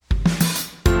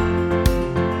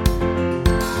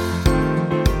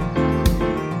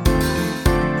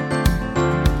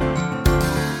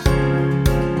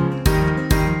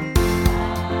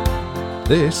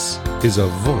This is A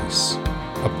Voice,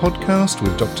 a podcast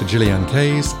with Dr. Gillian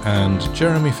Kayes and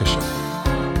Jeremy Fisher.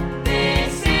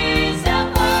 This is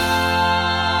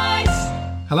A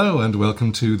Voice! Hello and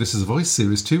welcome to This is A Voice,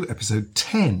 Series 2, Episode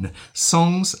 10,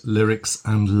 Songs, Lyrics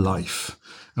and Life.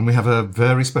 And we have a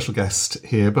very special guest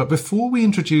here, but before we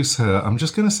introduce her, I'm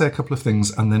just going to say a couple of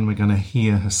things and then we're going to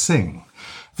hear her sing.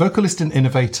 Vocalist and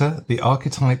innovator, the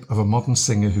archetype of a modern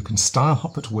singer who can style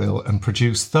hop at will and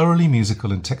produce thoroughly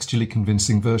musical and textually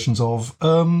convincing versions of,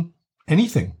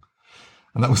 anything.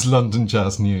 And that was London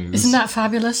Jazz News. Isn't that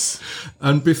fabulous?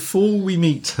 And before we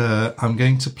meet her, I'm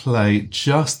going to play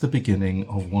just the beginning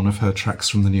of one of her tracks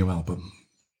from the new album.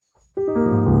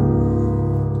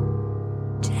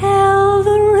 Tell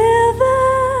the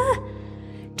river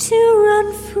to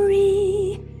run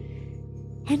free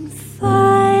and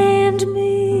find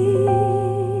me.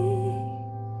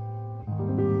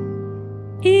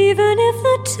 Even if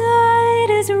the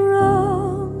tide is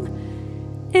wrong,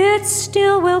 it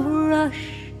still will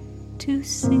rush to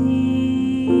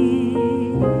sea.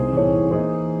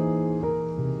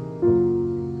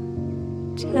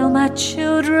 Tell my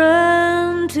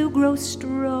children to grow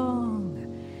strong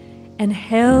and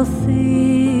healthy.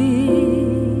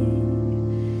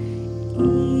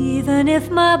 Even if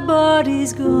my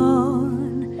body's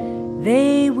gone,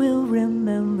 they will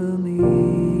remember me.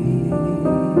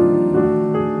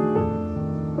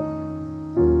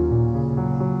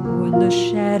 When the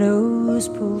shadows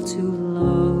pull too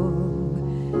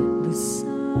long, the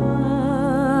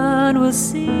sun will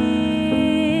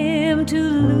seem to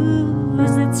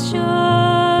lose its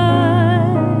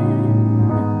shine.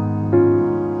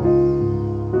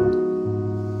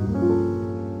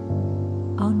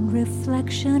 On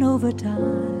reflection over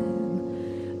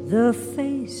time, the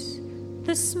face,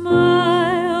 the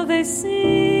smile they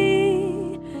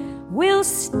see will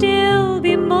still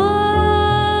be mine.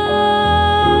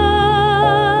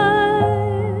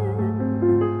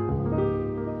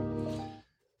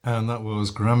 And that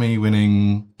was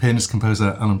Grammy-winning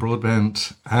pianist-composer Alan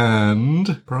Broadbent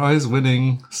and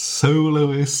prize-winning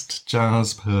soloist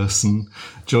jazz person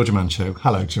Georgia Mancho.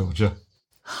 Hello, Georgia.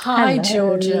 Hi, Hello.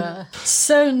 Georgia.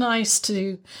 So nice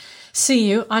to see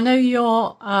you. I know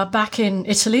you're back in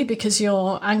Italy because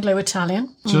you're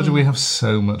Anglo-Italian. Georgia, we have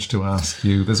so much to ask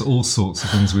you. There's all sorts of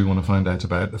things we want to find out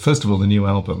about. First of all, the new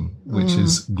album, which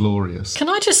is glorious. Can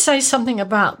I just say something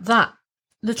about that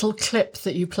little clip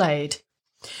that you played?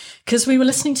 Because we were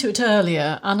listening to it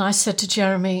earlier and I said to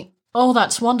Jeremy, oh,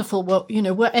 that's wonderful. Well,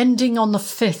 we're ending on the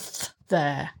 5th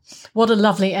there. What a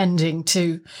lovely ending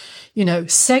to,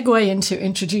 segue into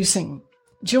introducing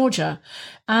Georgia.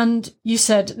 And you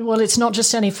said, well, it's not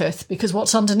just any 5th because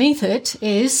what's underneath it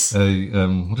is...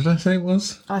 what did I say it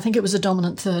was? I think it was a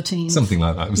dominant 13. Something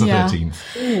like that. It was a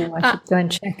 13th. Ooh, I should go and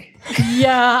check.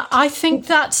 Yeah, I think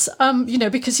that's,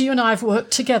 because you and I have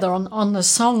worked together on the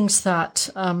songs that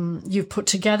you've put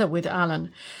together with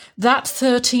Alan. That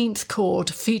 13th chord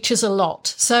features a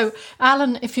lot. So,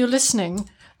 Alan, if you're listening,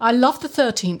 I love the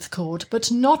 13th chord,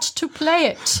 but not to play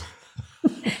it.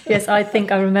 Yes, I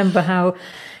think I remember how,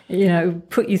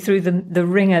 put you through the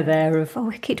ringer there of,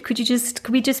 oh, Kit, could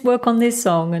we just work on this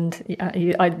song? And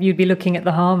you'd be looking at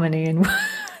the harmony and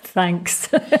thanks.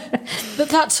 But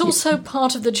that's also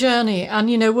part of the journey. And,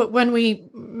 when we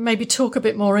maybe talk a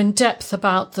bit more in depth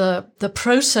about the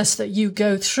process that you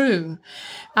go through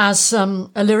as a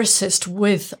lyricist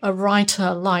with a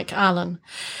writer like Alan,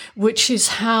 which is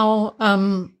how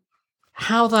the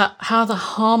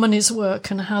harmonies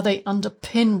work and how they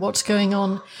underpin what's going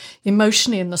on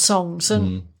emotionally in the songs.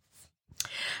 And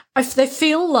if they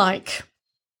feel like,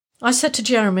 I said to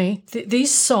Jeremy,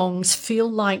 these songs feel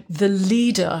like the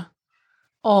leader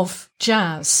of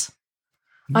jazz.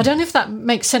 I don't know if that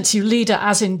makes sense. You leader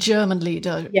as in German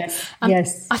leader. Yes, And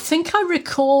yes. I think I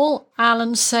recall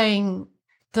Alan saying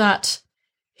that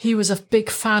he was a big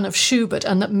fan of Schubert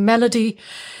and that melody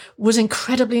was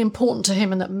incredibly important to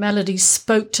him and that melody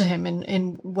spoke to him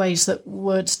in ways that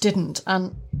words didn't.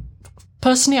 And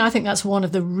personally, I think that's one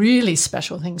of the really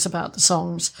special things about the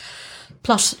songs,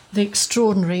 plus the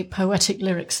extraordinary poetic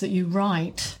lyrics that you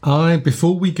write.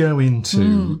 Before we go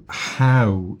into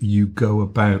how you go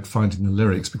about finding the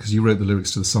lyrics, because you wrote the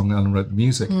lyrics to the song, Alan wrote the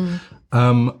music,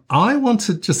 I want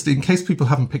to just, in case people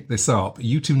haven't picked this up,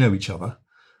 you two know each other.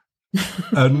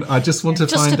 And I just want to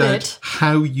Just find a out bit.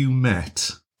 how you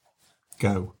met.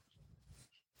 Go.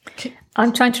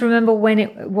 I'm trying to remember when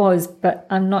it was, but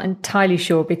I'm not entirely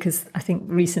sure because I think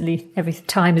recently every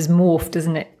time has morphed,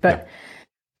 isn't it? But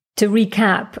to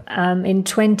recap, in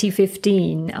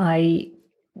 2015, I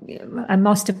I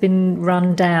must have been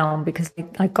run down because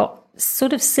I got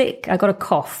sort of sick. I got a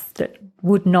cough that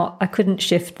I couldn't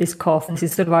shift this cough. And this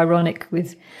is sort of ironic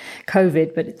with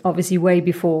COVID, but it's obviously way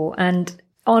before. And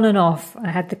on and off, I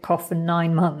had the cough for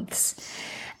 9 months.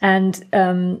 And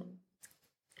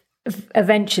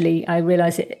eventually I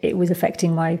realized it was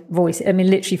affecting my voice. I mean,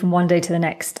 literally from one day to the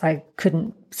next, I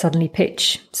couldn't suddenly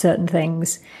pitch certain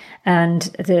things. And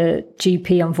the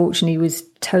GP, unfortunately, was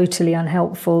totally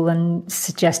unhelpful and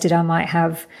suggested I might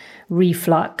have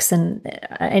reflux and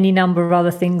any number of other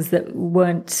things that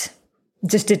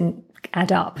just didn't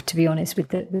add up, to be honest, with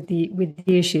the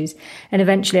issues. And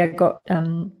eventually I got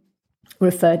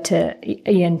referred to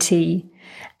ENT,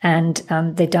 and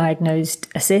they diagnosed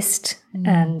a cyst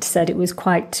and said it was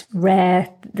quite rare.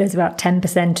 There's about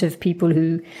 10% of people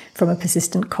who, from a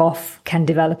persistent cough, can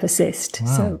develop a cyst.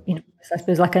 Wow. So, I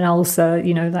suppose like an ulcer,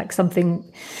 like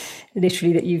something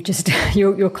literally that you've just,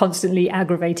 you're constantly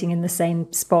aggravating in the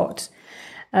same spot.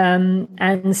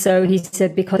 And so he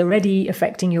said, because already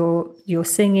affecting your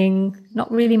singing, not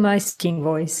really my speaking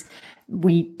voice,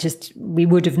 we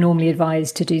would have normally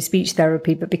advised to do speech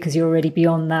therapy, but because you're already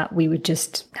beyond that, we would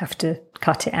just have to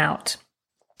cut it out,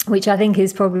 which I think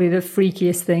is probably the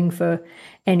freakiest thing for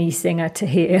any singer to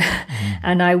hear. Mm.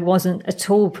 And I wasn't at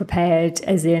all prepared,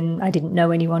 as in I didn't know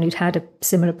anyone who'd had a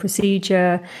similar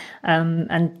procedure.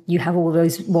 And you have all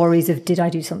those worries of, did I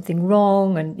do something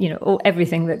wrong? And,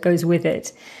 everything that goes with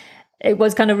it. It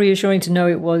was kind of reassuring to know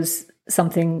it was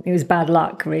bad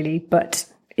luck really, but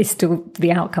it's still,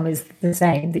 the outcome is the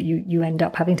same, that you end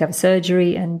up having to have a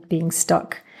surgery and being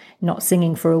stuck, not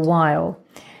singing for a while.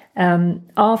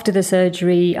 After the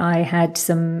surgery, I had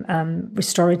some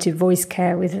restorative voice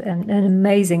care with an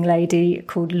amazing lady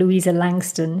called Louisa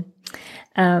Langston,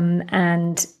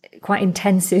 and quite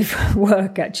intensive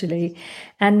work actually.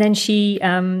 And then she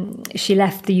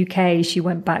left the UK. She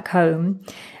went back home,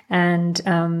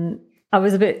 and I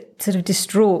was a bit sort of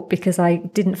distraught because I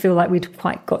didn't feel like we'd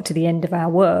quite got to the end of our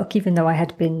work, even though I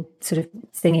had been sort of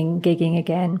singing, gigging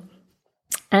again.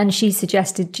 And she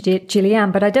suggested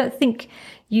Gillian, but I don't think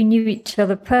you knew each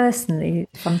other personally,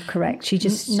 if I'm correct. She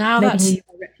just knew your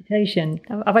reputation.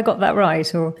 Have I got that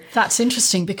right? Or that's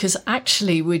interesting, because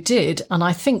actually we did, and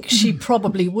I think she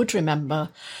probably would remember.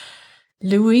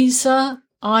 Louisa,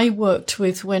 I worked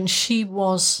with when she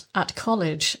was at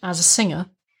college as a singer.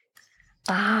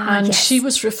 And yes. She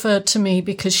was referred to me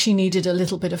because she needed a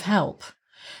little bit of help.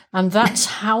 And that's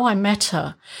how I met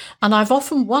her. And I've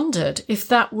often wondered if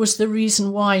that was the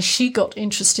reason why she got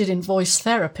interested in voice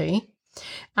therapy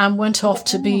and went off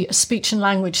to be a speech and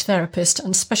language therapist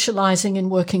and specialising in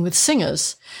working with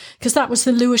singers. Because that was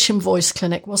the Lewisham Voice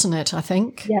Clinic, wasn't it, I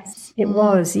think? Yes, it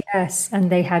was, yes. And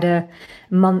they had a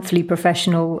monthly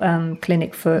professional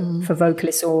clinic for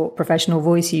vocalists or professional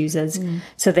voice users.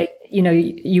 So they,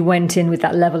 you went in with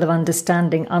that level of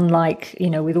understanding, unlike,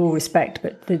 with all respect,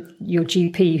 but your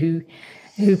GP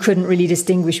who couldn't really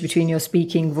distinguish between your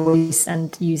speaking voice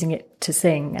and using it to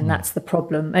sing. And that's the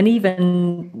problem. And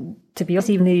even, to be honest,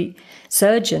 even the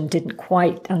surgeon didn't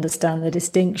quite understand the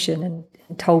distinction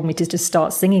and told me to just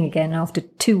start singing again after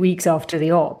 2 weeks after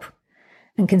the op.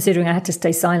 And considering I had to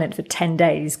stay silent for 10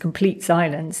 days, complete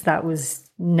silence, that was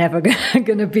never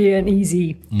going to be an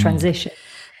easy transition.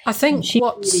 I think and she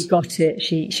really got it.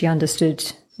 She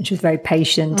understood, and she was very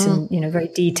patient and, very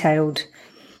detailed.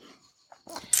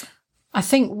 I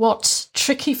think what's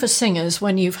tricky for singers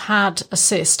when you've had a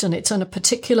cyst and it's on a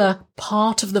particular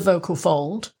part of the vocal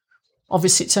fold,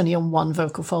 obviously it's only on one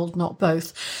vocal fold, not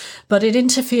both, but it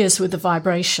interferes with the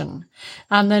vibration.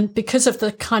 And then because of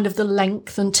the kind of the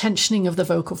length and tensioning of the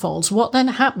vocal folds, what then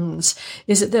happens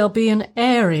is that there'll be an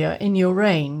area in your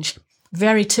range,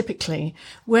 very typically,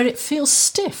 where it feels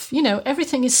stiff.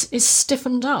 Everything is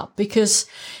stiffened up, because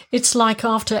it's like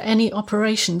after any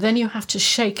operation, then you have to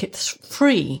shake it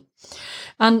free.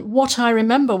 And what I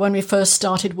remember when we first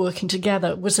started working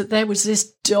together was that there was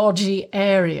this dodgy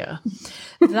area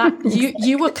that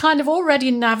you were kind of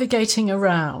already navigating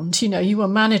around. You were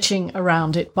managing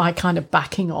around it by kind of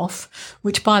backing off,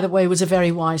 which, by the way, was a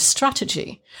very wise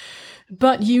strategy.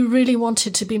 But you really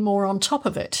wanted to be more on top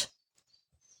of it.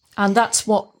 And that's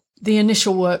what the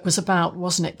initial work was about,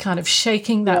 wasn't it? Kind of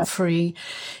shaking that free,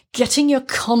 getting your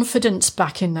confidence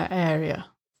back in that area.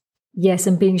 Yes,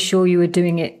 and being sure you were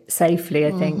doing it safely,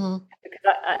 I think.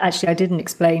 Because I didn't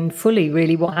explain fully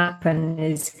really what happened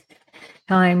is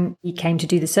time he came to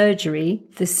do the surgery,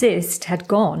 the cyst had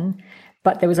gone,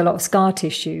 but there was a lot of scar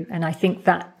tissue. And I think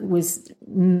that was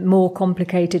more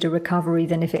complicated a recovery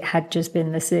than if it had just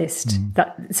been the cyst.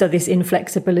 So this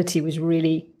inflexibility was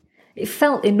really, it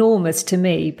felt enormous to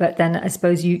me. But then I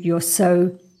suppose you're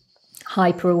so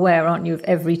hyper aware, aren't you, of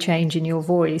every change in your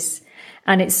voice.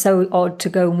 And it's so odd to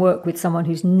go and work with someone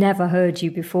who's never heard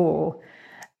you before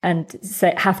and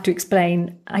have to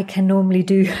explain, I can normally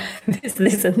do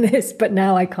this and this, but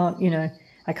now I can't,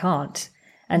 I can't.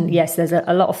 And yes, there's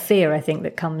a lot of fear, I think,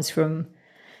 that comes from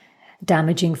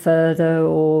damaging further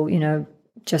or,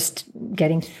 just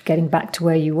getting back to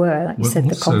where you were. Like you said,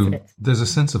 the confidence. There's a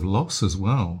sense of loss as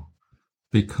well,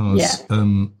 because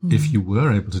if you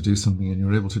were able to do something and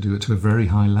you're able to do it to a very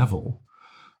high level,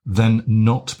 then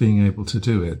not being able to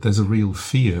do it, there's a real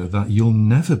fear that you'll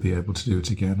never be able to do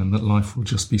it again and that life will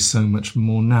just be so much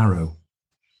more narrow.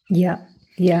 Yeah.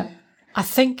 I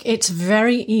think it's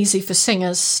very easy for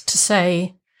singers to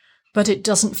say, but it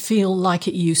doesn't feel like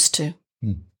it used to.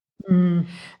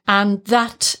 And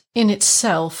that in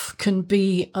itself can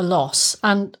be a loss.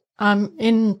 And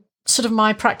in sort of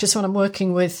my practice when I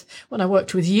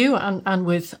worked with you and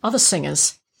with other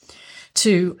singers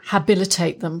to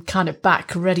habilitate them kind of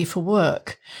back ready for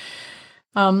work,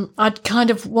 I'd kind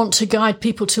of want to guide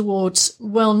people towards,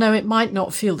 well, no, it might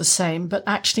not feel the same, but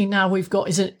actually now we've got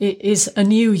is a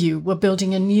new you. We're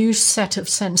building a new set of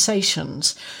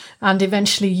sensations, and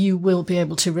eventually you will be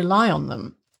able to rely on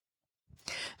them.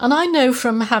 And I know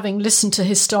from having listened to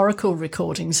historical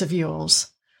recordings of yours,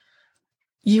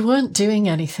 you weren't doing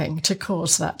anything to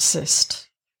cause that cyst.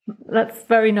 That's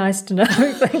very nice to know.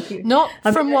 Thank you. Not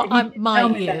from what my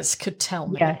ears could tell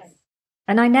me. Yes.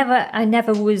 And I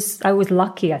was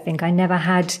lucky, I think. I never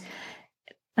had,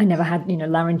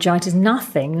 laryngitis,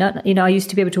 nothing. I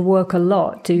used to be able to work a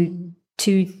lot, to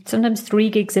sometimes 3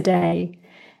 gigs a day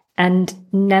and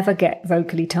never get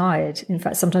vocally tired. In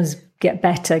fact, sometimes get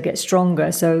better, get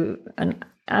stronger. So, and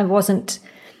I wasn't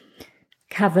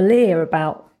cavalier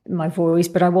about my voice,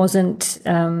 but I wasn't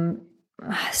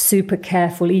super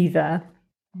careful either.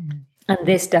 And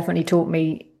this definitely taught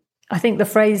me, I think the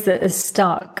phrase that has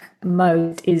stuck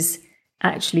most is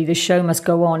actually the show must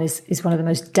go on is one of the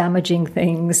most damaging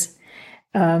things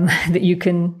that you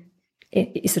can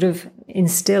sort of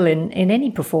instill in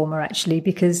any performer, actually,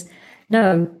 because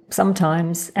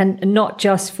sometimes, and not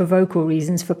just for vocal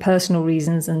reasons, for personal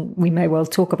reasons, and we may well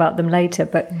talk about them later,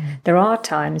 but there are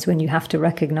times when you have to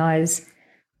recognize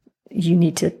you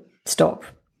need to stop.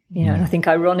 And I think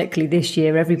ironically this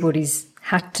year everybody's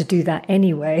had to do that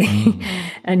anyway.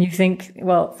 And you think,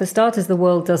 well, for starters, the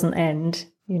world doesn't end,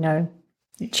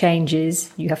 it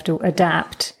changes, you have to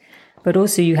adapt, but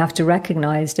also you have to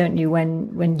recognize, don't you,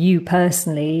 when you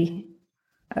personally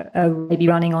are maybe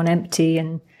running on empty.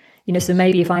 And so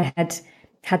maybe if I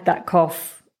had that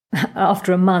cough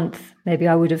after a month, maybe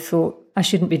I would have thought, I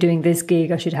shouldn't be doing this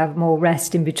gig, I should have more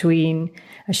rest in between,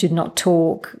 I should not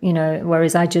talk,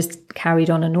 whereas I just carried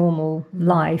on a normal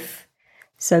life.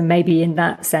 So maybe in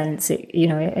that sense,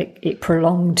 it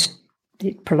prolonged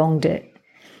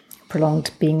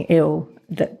being ill,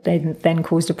 that then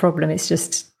caused a problem. It's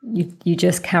just, you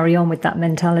just carry on with that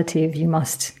mentality of you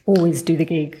must always do the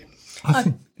gig.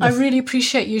 I really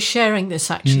appreciate you sharing this,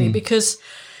 actually, because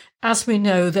as we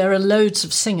know, there are loads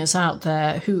of singers out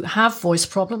there who have voice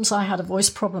problems. I had a voice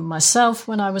problem myself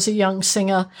when I was a young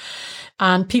singer,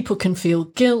 and people can feel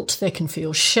guilt, they can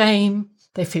feel shame,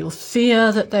 they feel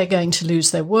fear that they're going to lose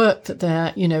their work, that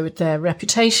their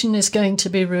reputation is going to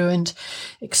be ruined,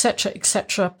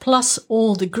 etc., plus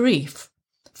all the grief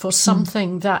for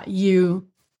something that you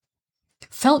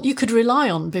felt you could rely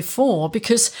on before,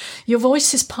 because your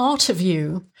voice is part of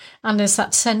you, and there's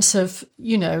that sense of,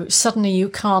 suddenly you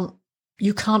can't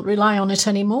rely on it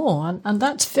anymore, and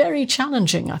that's very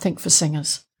challenging, I think, for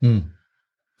singers.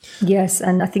 Yes,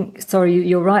 and I think,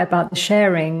 you're right about the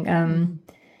sharing.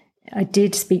 I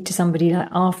did speak to somebody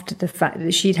after the fact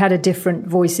that she'd had a different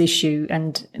voice issue,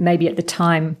 and maybe at the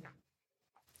time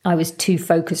I was too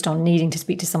focused on needing to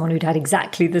speak to someone who'd had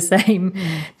exactly the same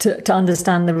to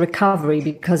understand the recovery,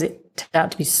 because it turned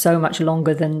out to be so much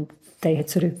longer than they had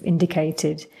sort of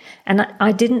indicated. And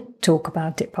I didn't talk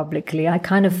about it publicly. I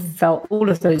kind of felt all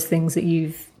of those things that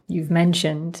you've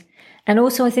mentioned. And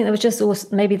also I think there was just also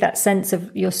maybe that sense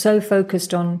of you're so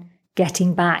focused on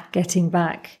getting back,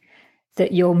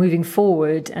 that you're moving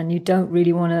forward and you don't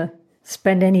really want to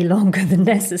spend any longer than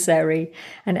necessary.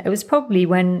 And it was probably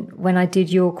when I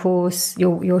did your course,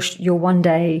 your 1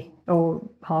 day or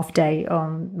half day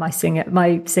on my singer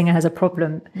has a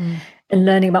problem, and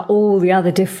learning about all the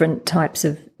other different types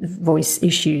of voice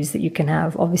issues that you can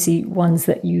have. Obviously ones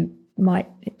that you might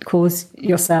cause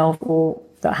yourself or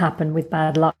that happen with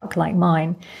bad luck like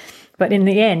mine. But in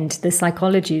the end, the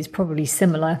psychology is probably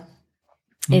similar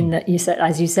in that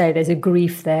as you say, there's a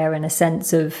grief there and a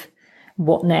sense of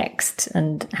what next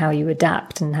and how you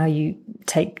adapt and how you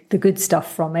take the good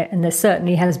stuff from it, and there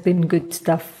certainly has been good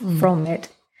stuff from it.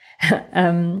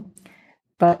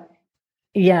 But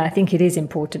yeah, I think it is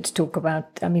important to talk about.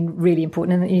 I mean, really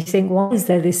important. And you think, why is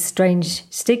there this strange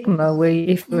stigma where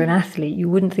if you're an athlete, you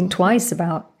wouldn't think twice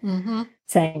about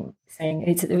saying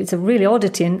it's a really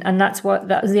oddity, and that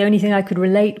was the only thing I could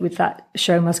relate with that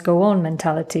show must go on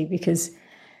mentality, because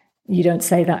you don't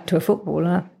say that to a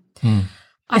footballer.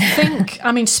 I think,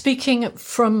 I mean, speaking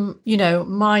from,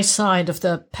 my side of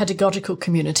the pedagogical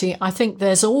community, I think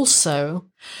there's also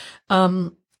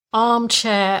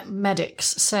armchair medics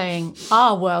saying,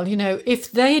 well,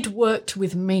 if they'd worked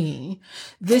with me,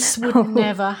 this would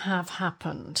never have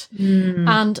happened.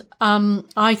 And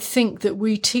I think that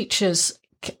we teachers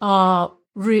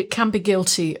can be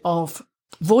guilty of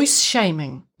voice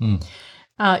shaming.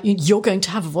 You're going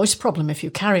to have a voice problem if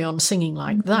you carry on singing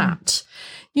like that.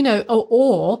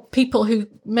 Or people who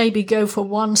maybe go for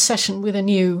one session with a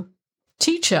new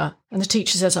teacher and the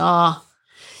teacher says,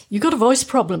 you've got a voice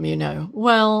problem,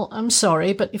 Well, I'm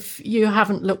sorry, but if you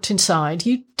haven't looked inside,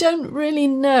 you don't really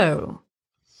know.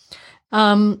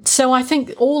 So I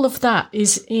think all of that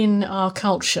is in our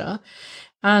culture.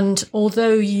 And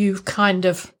although you've kind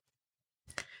of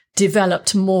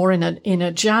developed more in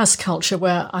a jazz culture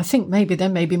where I think maybe there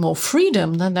may be more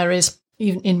freedom than there is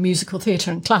even in musical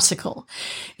theatre and classical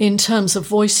in terms of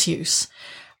voice use,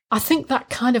 I think that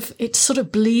it sort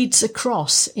of bleeds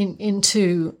across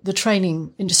into the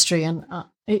training industry, and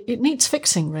it needs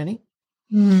fixing, really.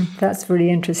 That's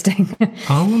really interesting.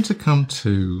 I want to come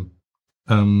to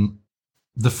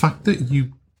the fact that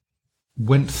you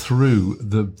went through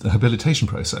the habilitation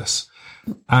process.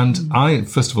 And I,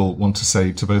 first of all, want to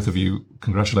say to both of you,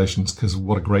 congratulations, because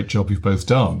what a great job you've both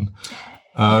done.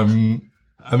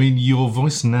 I mean, your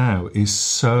voice now is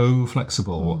so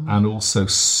flexible and also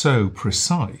so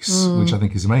precise, which I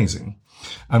think is amazing.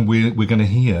 And we're going to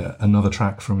hear another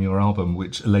track from your album,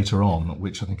 which later on,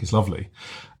 which I think is lovely.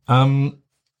 I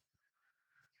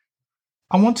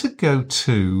want to go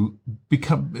to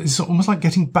it's almost like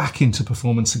getting back into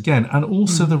performance again, and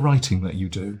also the writing that you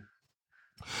do.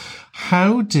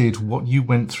 How did what you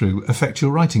went through affect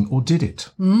your writing, or did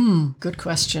it? Good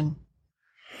question.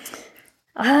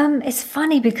 It's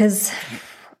funny because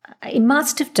it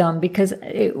must have done, because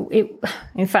it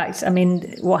in fact, I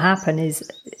mean, what happened is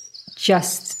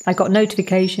I got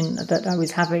notification that I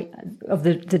was having of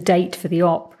the date for the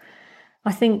op.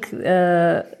 I think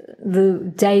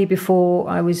the day before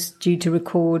I was due to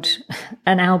record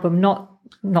an album, not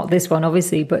this one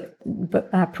obviously, but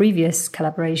our previous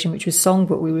collaboration, which was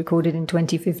Songbook, we recorded in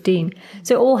 2015.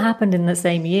 So it all happened in the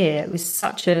same year. It was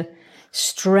such a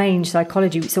strange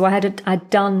psychology. So I'd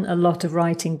done a lot of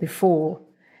writing before,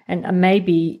 and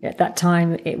maybe at that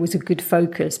time it was a good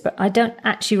focus, but I don't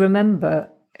actually remember.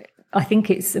 I think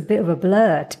it's a bit of a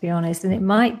blur, to be honest, and it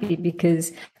might be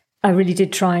because I really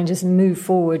did try and just move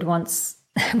forward once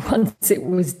it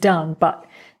was done. But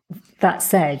that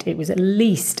said, it was at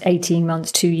least 18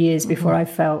 months, 2 years before I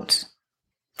felt,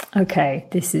 okay,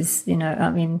 this is, I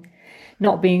mean,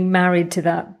 not being married to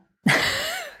that,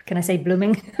 can I say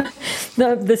blooming?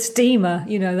 the steamer,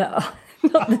 that,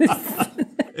 not this,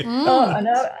 I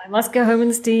know, I must go home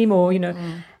and steam, or,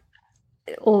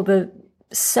 all the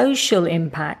social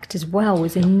impact as well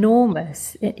was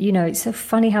enormous. It's so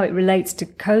funny how it relates to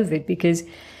COVID, because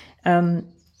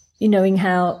knowing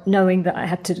that I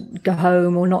had to go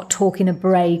home or not talk in a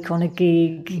break on a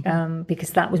gig,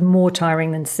 because that was more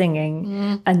tiring than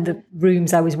singing, and the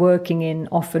rooms I was working in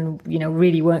often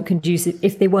really weren't conducive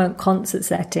if they weren't concert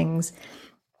settings.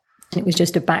 It was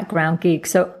just a background gig.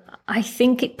 So I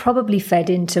think it probably fed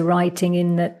into writing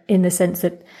in the sense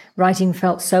that writing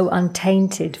felt so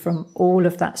untainted from all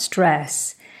of that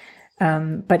stress.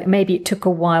 But maybe it took a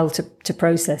while to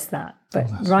process that. But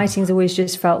writing's always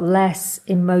just felt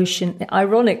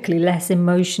ironically less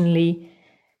emotionally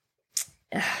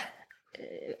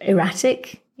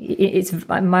erratic.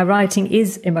 My writing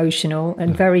is emotional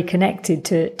and very connected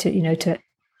to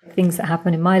things that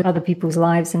happen in other people's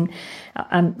lives, and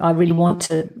I really want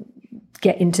to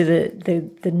get into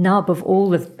the nub of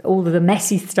all of the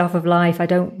messy stuff of life. I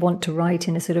don't want to write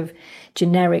in a sort of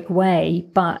generic way,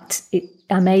 but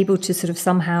I'm able to sort of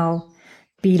somehow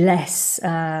be less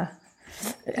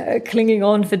clinging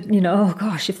on for, oh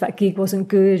gosh, if that gig wasn't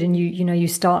good, and you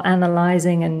start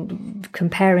analysing and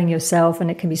comparing yourself,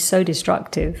 and it can be so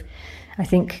destructive. I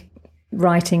think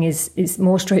writing is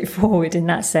more straightforward in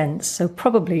that sense. So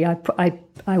probably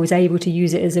I was able to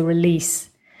use it as a release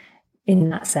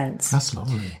in that sense. That's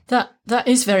lovely. That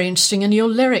is very interesting. And your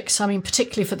lyrics, I mean,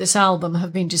 particularly for this album,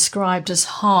 have been described as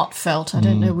heartfelt. I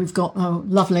don't know, we've got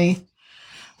lovely...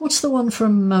 What's the one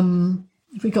from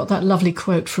We got that lovely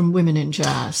quote from Women in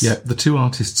Jazz. Yeah, the two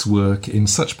artists' work in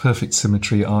such perfect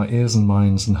symmetry. Our ears and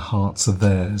minds and hearts are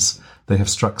theirs. They have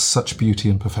struck such beauty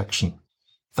and perfection.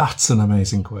 That's an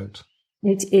amazing quote.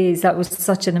 It is. That was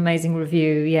such an amazing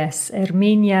review. Yes,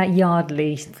 Herminia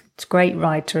Yardley, great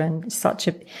writer, and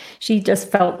she just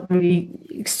felt really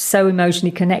so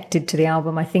emotionally connected to the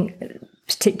album. I think,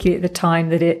 particularly at the time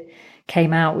that it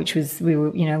came out, which was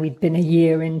we'd been a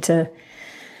year into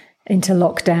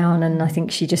lockdown, and I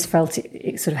think she just felt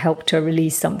it sort of helped her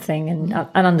release something and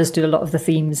understood a lot of the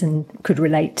themes and could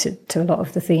relate to a lot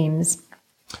of the themes.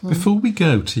 Before we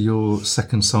go to your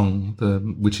second song,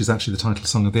 which is actually the title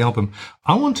song of the album,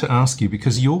 I want to ask you,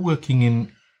 because you're working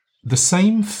in the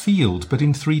same field but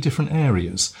in 3 different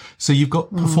areas. So you've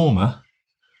got performer,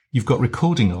 you've got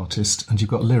recording artist, and you've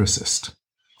got lyricist.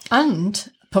 And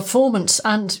performance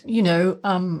and,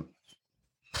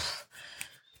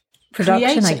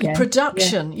 Production, I guess.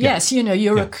 Production, yeah. Yes.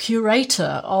 You're a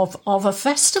curator of a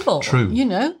festival. True.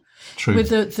 True.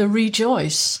 With the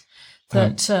Rejoice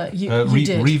that you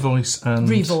did. Revoice and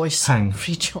Revoice. Hang.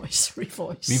 Rejoice.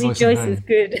 Rejoice is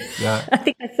good. Yeah. I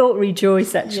think I thought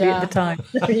Rejoice actually at the time.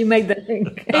 You made the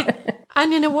link.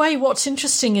 And in a way, what's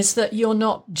interesting is that you're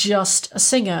not just a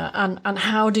singer. And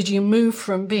how did you move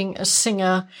from being a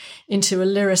singer into a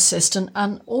lyricist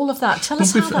and all of that? Tell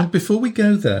us how that... Before we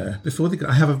go there,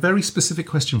 I have a very specific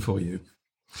question for you.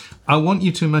 I want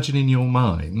you to imagine in your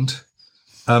mind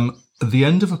the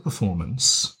end of a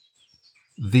performance,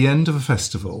 the end of a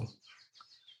festival,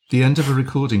 the end of a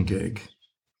recording gig,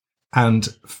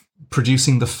 and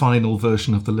producing the final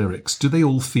version of the lyrics. Do they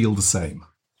all feel the same?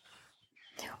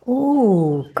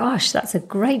 Oh, gosh, that's a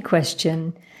great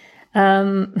question.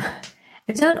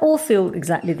 They don't all feel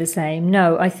exactly the same.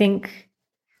 No, I think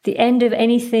the end of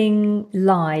anything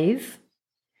live,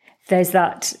 there's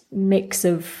that mix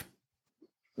of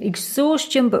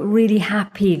exhaustion, but really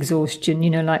happy exhaustion,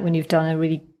 like when you've done a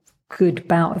really good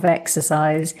bout of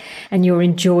exercise and you're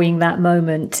enjoying that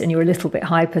moment and you're a little bit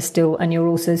hyper still, and you're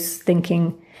also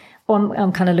thinking,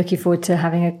 I'm kind of looking forward to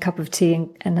having a cup of tea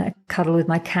and a cuddle with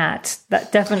my cat.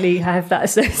 That definitely have that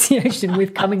association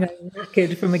with coming home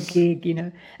knackered from a gig,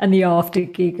 and the after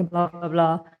gig and blah, blah,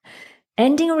 blah.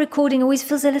 Ending a recording always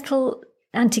feels a little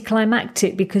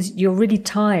anticlimactic because you're really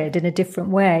tired in a different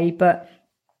way. But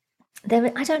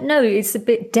I don't know, it's a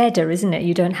bit deader, isn't it?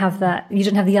 You don't have that, you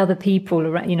don't have the other people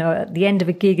around, at the end of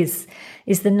a gig is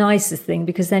the nicest thing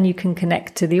because then you can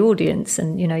connect to the audience.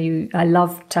 And, I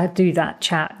love to do that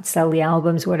chat, sell the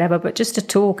albums, whatever, but just to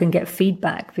talk and get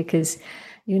feedback because,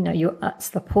 that's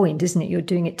the point, isn't it? You're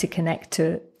doing it to connect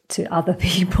to other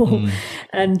people.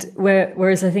 And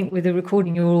whereas I think with the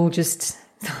recording, you're all just,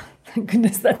 thank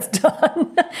goodness that's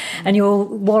done. And you're all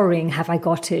worrying, have I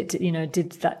got it?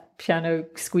 Did that piano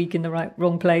squeak in the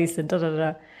wrong place and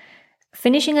da-da-da.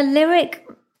 Finishing a lyric,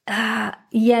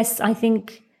 yes, I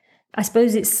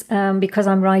suppose it's because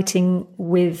I'm writing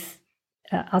with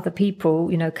other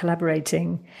people,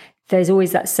 collaborating. There's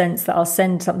always that sense that I'll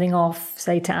send something off,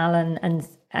 say to Alan,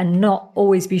 and not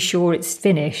always be sure it's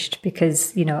finished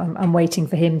because, I'm waiting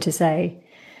for him to say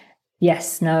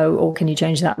yes, no, or can you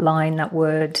change that line, that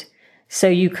word? So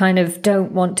you kind of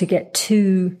don't want to get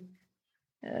too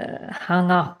hung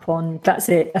up on that's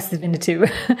it, that's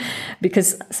definitive,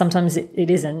 because sometimes it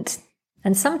isn't.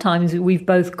 And sometimes we've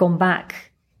both gone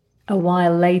back a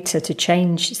while later to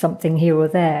change something here or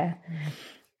there.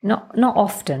 Not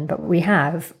often, but we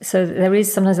have. So there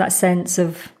is sometimes that sense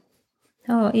of,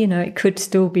 it could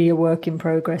still be a work in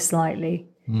progress slightly.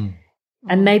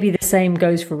 And maybe the same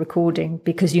goes for recording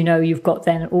because, you've got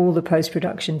then all the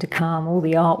post-production to come, all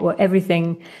the artwork,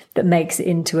 everything that makes it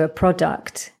into a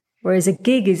product. Whereas a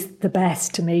gig is the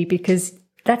best to me because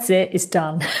that's it, it's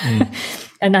done.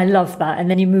 And I love that. And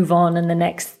then you move on and the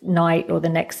next night or the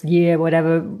next year,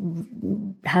 whatever,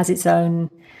 has its own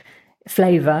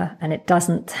flavor and it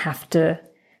doesn't have to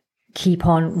keep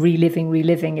on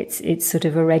reliving. It's sort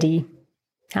of already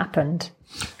happened.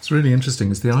 It's really interesting.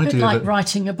 It's the idea a bit like that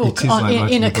writing a book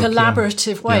in a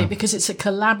collaborative way yeah. because it's a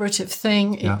collaborative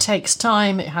thing. It takes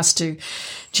time. It has to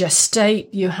gestate.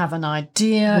 You have an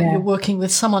idea. You're working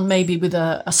with someone maybe with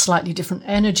a slightly different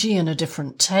energy and a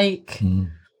different take.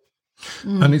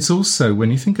 And it's also, when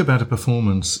you think about a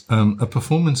performance,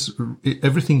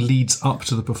 everything leads up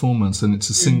to the performance and it's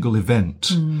a single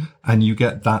event and you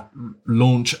get that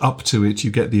launch up to it,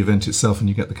 you get the event itself and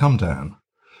you get the come down.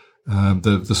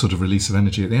 The sort of release of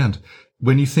energy at the end.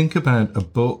 When you think about a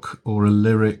book or a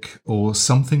lyric or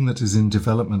something that is in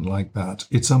development like that,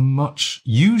 it's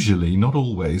usually, not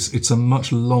always, it's a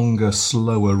much longer,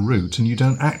 slower route and you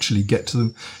don't actually get to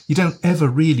them. You don't ever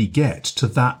really get to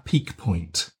that peak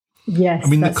point. Yes. I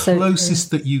mean, the that's so true.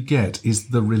 closest that you get is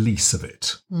the release of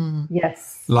it.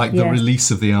 Yes. Like the Yes.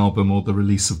 release of the album or the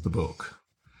release of the book.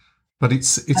 But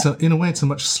in a way, it's a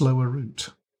much slower route.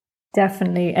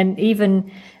 Definitely. And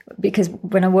even because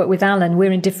when I work with Alan,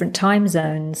 we're in different time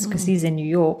zones because he's in New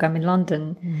York, I'm in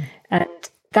London. And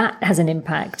that has an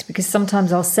impact because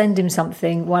sometimes I'll send him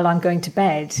something while I'm going to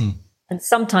bed. And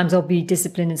sometimes I'll be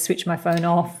disciplined and switch my phone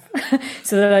off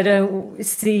so that I don't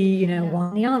see,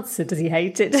 why the answer, does he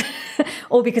hate it?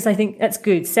 Or because I think that's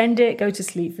good. Send it, go to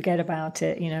sleep, forget about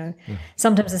it,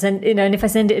 Sometimes I send, and if I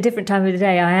send it a different time of the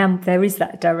day, there is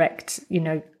that direct,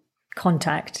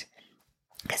 contact.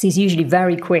 Because he's usually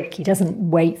very quick. He doesn't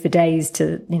wait for days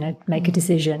to, make a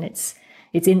decision. It's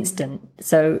instant.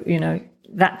 So,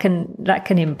 that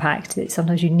can impact it.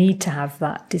 Sometimes you need to have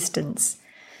that distance.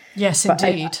 Yes, But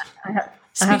indeed. I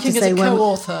have Speaking to as say a when-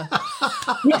 co-author,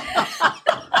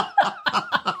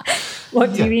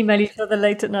 What, do you email each other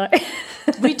late at night?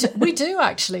 we do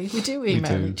actually. We do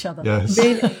email each other. Yes.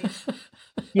 Really?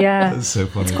 Yeah. That's so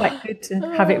funny. It's quite good to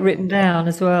have it written down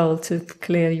as well to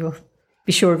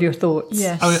be sure of your thoughts.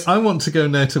 Yes. I want to go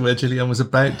now to where Gillian was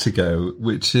about to go,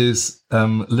 which is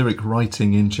lyric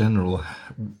writing in general.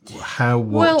 How,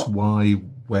 what, why,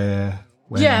 where,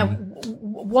 when? Yeah.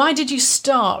 Why did you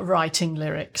start writing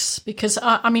lyrics? Because,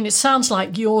 I mean, it sounds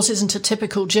like yours isn't a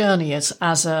typical journey as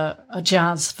a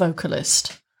jazz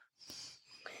vocalist.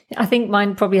 I think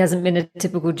mine probably hasn't been a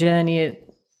typical journey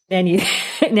in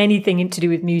anything to do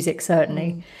with music,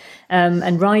 certainly.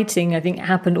 And writing, I think,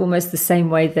 happened almost the same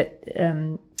way that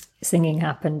singing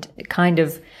happened, kind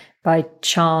of by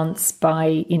chance,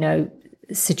 by,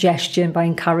 suggestion, by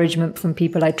encouragement from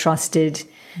people I trusted.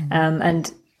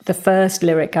 And the first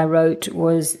lyric I wrote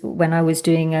was when I was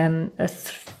doing a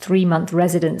 3-month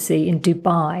residency in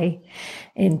Dubai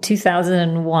in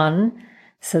 2001.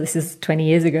 So this is 20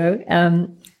 years ago.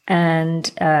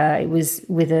 And it was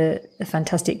with a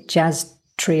fantastic jazz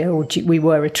trio, or we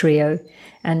were a trio,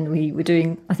 and we were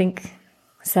doing, I think,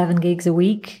 7 gigs a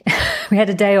week. We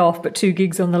had a day off, but 2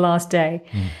 gigs on the last day.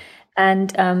 And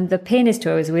the pianist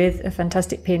who I was with, a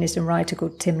fantastic pianist and writer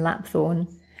called Tim Lapthorne,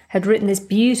 had written this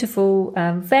beautiful,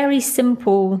 very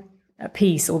simple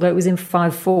piece, although it was in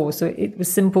 5/4, so it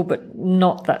was simple, but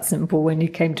not that simple when you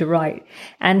came to write.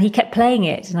 And he kept playing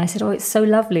it, and I said, "Oh, it's so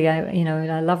lovely,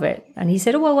 and I love it." And he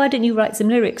said, "Oh, well, why don't you write some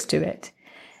lyrics to it?"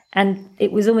 And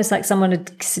it was almost like someone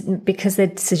had, because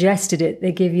they'd suggested it,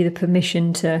 they give you the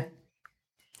permission to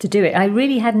do it. I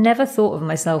really had never thought of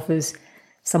myself as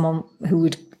someone who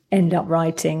would end up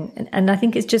writing, and I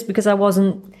think it's just because I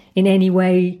wasn't in any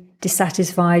way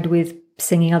dissatisfied with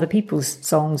singing other people's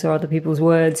songs or other people's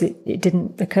words. It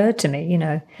didn't occur to me,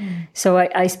 So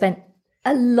I spent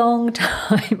a long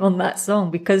time on that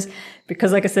song because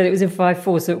like I said, it was in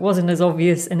 5/4, so it wasn't as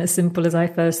obvious and as simple as I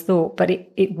first thought, but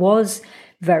it was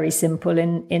very simple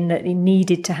in that it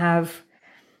needed to have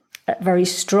a very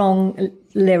strong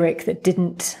lyric that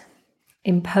didn't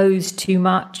impose too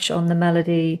much on the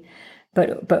melody,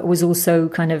 but was also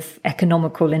kind of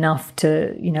economical enough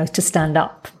to stand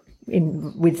up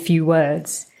with few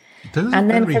words. Those are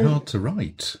very hard to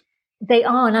write. They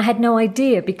are, and I had no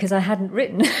idea because I hadn't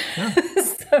written. Yeah.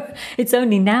 So it's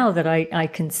only now that I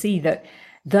can see that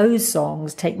those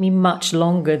songs take me much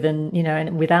longer than,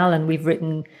 and with Alan, we've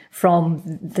written from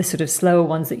the sort of slower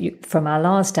ones from our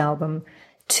last album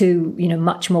to,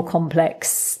 much more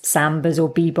complex sambas or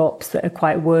bebops that are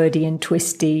quite wordy and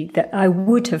twisty that I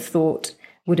would have thought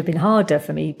would have been harder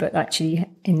for me. But actually,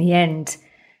 in the end,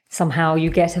 somehow you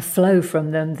get a flow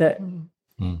from them that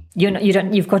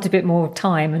you've got a bit more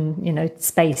time and,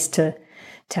 space to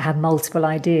have multiple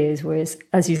ideas. Whereas,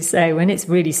 as you say, when it's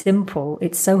really simple,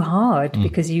 it's so hard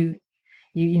because you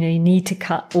need to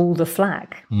cut all the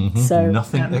slack. So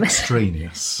nothing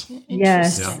extraneous.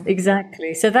 Yes,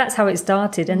 exactly. So that's how it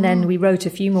started. And then we wrote a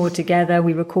few more together.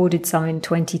 We recorded some in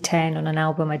 2010 on an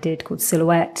album I did called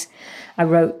Silhouette. I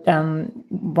wrote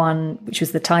one, which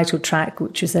was the title track,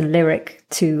 which was a lyric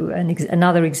to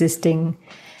another existing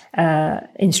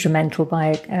instrumental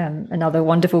by another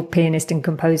wonderful pianist and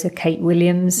composer, Kate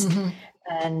Williams.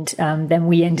 And then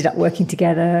we ended up working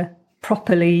together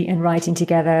properly and writing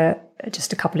together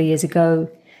just a couple of years ago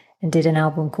and did an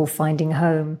album called Finding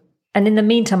Home. And in the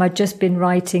meantime, I'd just been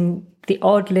writing the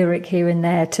odd lyric here and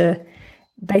there to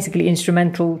basically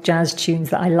instrumental jazz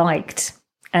tunes that I liked.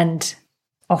 And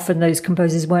often those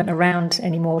composers weren't around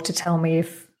anymore to tell me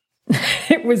if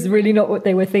it was really not what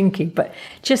they were thinking, but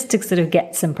just to sort of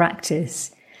get some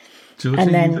practice.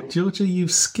 Georgia,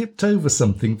 you've skipped over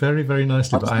something very, very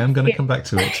nicely, but I am going to come back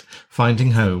to it.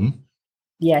 Finding Home.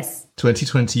 Yes.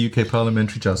 2020 UK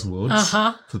Parliamentary Jazz Awards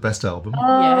for the best album.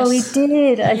 Oh, we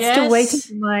did. I'm Yes. still waiting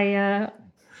for my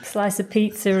slice of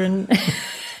pizza, and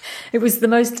it was the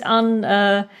most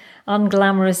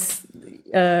unglamorous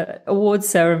award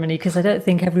ceremony because I don't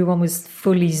think everyone was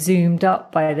fully zoomed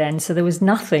up by then. So there was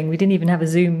nothing. We didn't even have a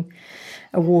Zoom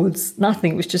awards,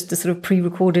 nothing. It was just a sort of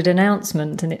pre-recorded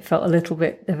announcement, and it felt a little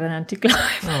bit of an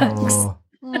anticlimax.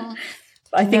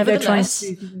 I think they're trying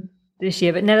to do this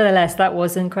year, but nevertheless, that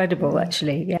was incredible,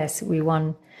 actually. Yes, we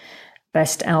won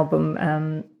Best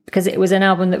Album because it was an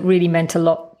album that really meant a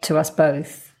lot to us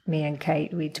both, me and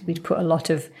Kate. We'd put a lot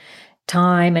of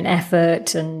time and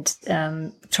effort and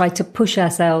tried to push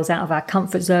ourselves out of our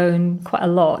comfort zone quite a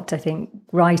lot, I think,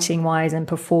 writing-wise and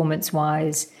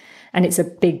performance-wise. And it's a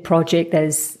big project.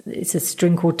 It's a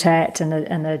string quartet and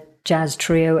a jazz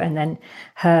trio, and then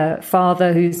her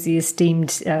father, who's the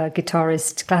esteemed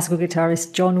classical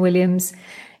guitarist John Williams,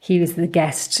 he was the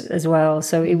guest as well.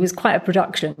 So it was quite a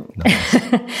production.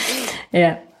 Nice.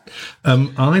 Yeah.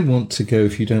 I want to go,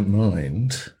 if you don't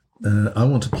mind. I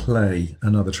want to play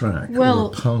another track, or a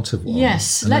part of one.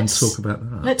 Yes, and then talk about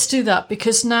that. Let's do that,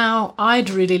 because now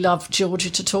I'd really love Georgia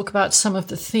to talk about some of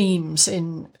the themes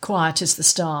in Quiet is the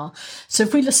Star. So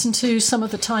if we listen to some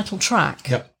of the title track.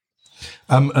 Yep.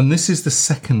 And this is the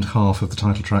second half of the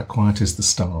title track, Quiet is the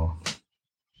Star.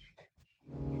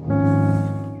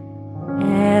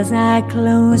 As I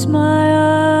close my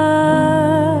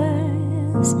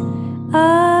eyes,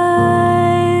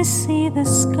 I see the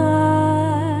sky.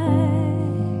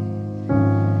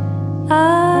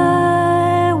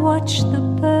 I watch the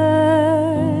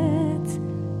birds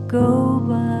go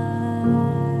by.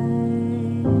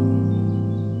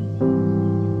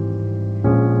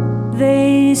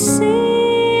 They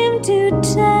seem to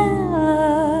tell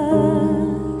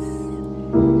us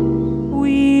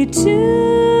we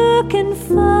too can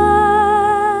find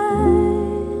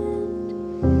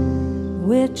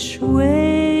which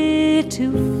way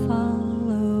to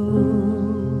follow,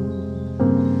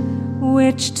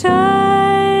 which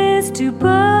ties to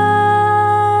bind,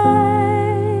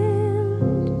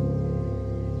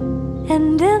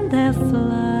 and in their flight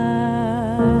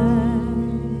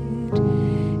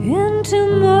in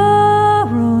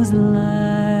tomorrow's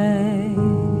light,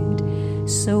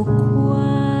 so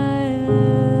quiet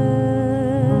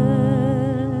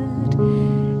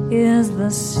is the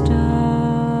star.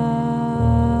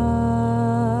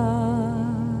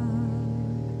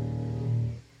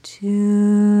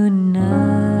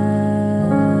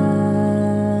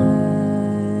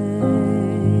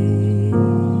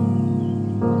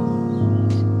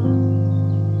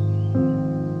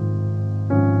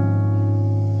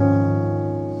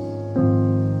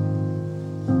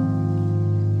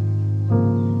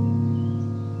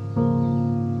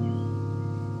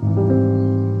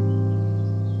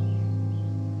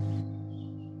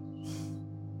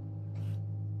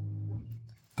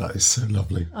 That is so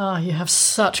lovely. Oh, you have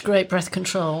such great breath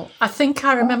control. I think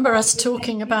I remember us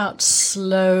talking about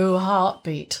slow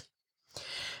heartbeat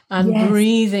and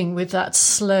breathing with that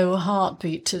slow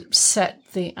heartbeat to set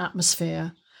the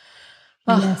atmosphere.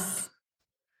 Oh. Yes.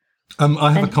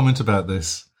 I have a comment about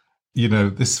this. You know,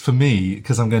 this for me,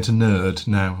 because I'm going to nerd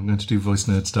now. I'm going to do voice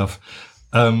nerd stuff.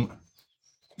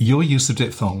 Your use of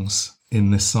diphthongs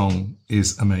in this song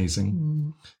is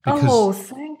amazing. Oh,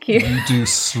 thank you. You do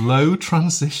slow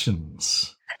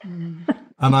transitions. And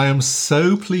I am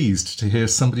so pleased to hear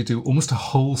somebody do almost a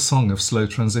whole song of slow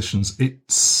transitions.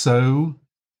 It's so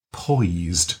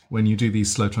poised when you do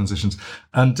these slow transitions.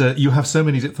 And you have so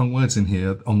many diphthong words in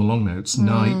here on the long notes.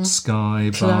 Night, sky,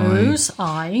 Close, by,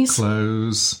 eyes.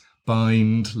 close,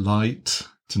 bind, light,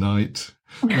 tonight.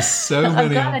 There's so I'm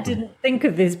many. glad I didn't think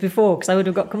of this before, because I would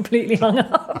have got completely hung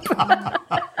up.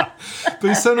 But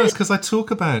it's so nice because I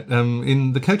talk about,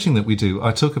 in the coaching that we do,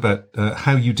 I talk about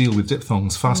how you deal with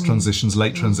diphthongs, fast transitions,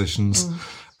 late transitions.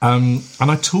 And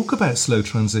I talk about slow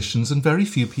transitions, and very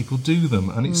few people do them.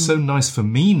 And it's so nice for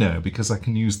me now because I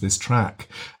can use this track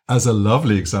as a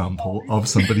lovely example of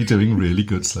somebody doing really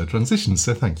good slow transitions.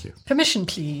 So thank you. Permission,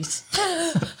 please.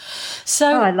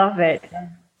 So, I love it.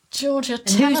 Georgia, And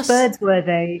tell whose us. birds were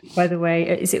they, by the way?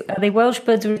 Are they Welsh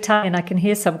birds or Italian? I can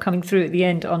hear some coming through at the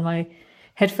end on my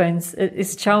headphones.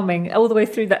 It's charming all the way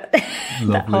through that.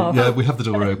 that Lovely. half. Yeah, we have the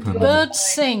door open. Birds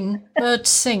sing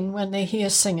when they hear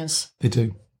singers. They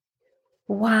do.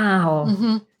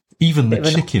 Wow. Even the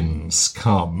chickens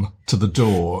come to the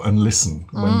door and listen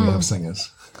when we have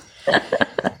singers.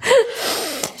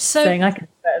 So Saying I can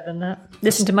do better than that.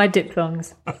 Listen to my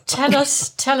diphthongs. tell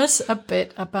us a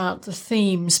bit about the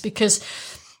themes, because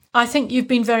I think you've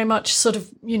been very much sort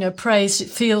of, praised. It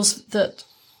feels that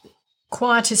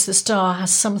Quiet is the Star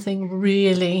has something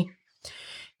really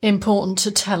important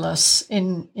to tell us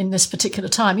in this particular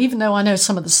time, even though I know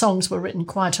some of the songs were written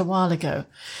quite a while ago.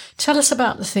 Tell us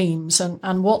about the themes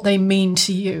and what they mean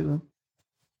to you.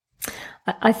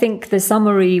 I think the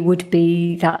summary would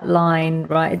be that line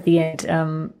right at the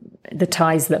end, the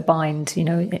ties that bind,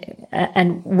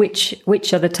 and which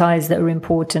are the ties that are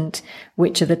important,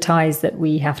 which are the ties that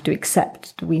we have to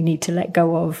accept, we need to let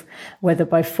go of, whether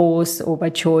by force or by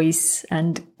choice.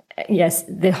 And yes,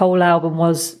 the whole album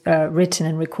was written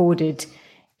and recorded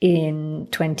in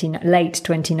late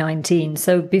 2019,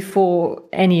 so before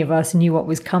any of us knew what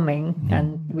was coming,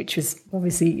 and which was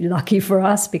obviously lucky for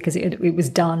us because it was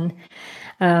done.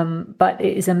 But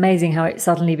it is amazing how it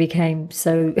suddenly became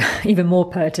so even more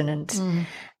pertinent.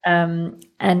 And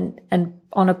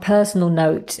on a personal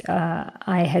note,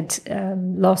 I had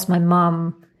lost my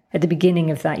mum at the beginning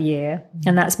of that year,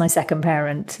 and that's my second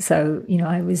parent. So,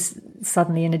 I was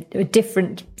suddenly in a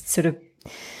different sort of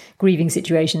grieving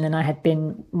situation than I had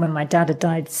been when my dad had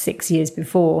died 6 years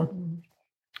before,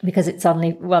 because it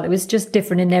was just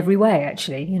different in every way,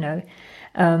 actually,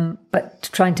 but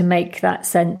trying to make that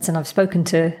sense. And I've spoken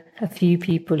to a few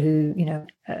people who,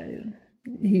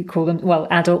 who call them,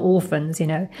 adult orphans,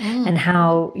 and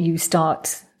how you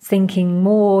start thinking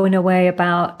more in a way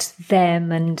about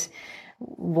them and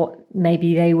what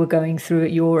maybe they were going through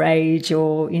at your age,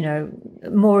 or,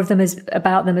 more of them as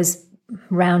about them as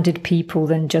rounded people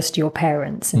than just your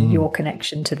parents and your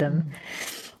connection to them.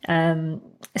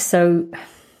 So,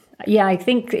 yeah, I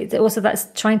think it's also that's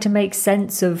trying to make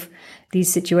sense of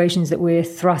these situations that we're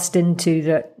thrust into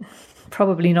that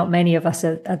probably not many of us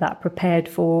are that prepared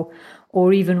for,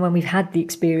 or even when we've had the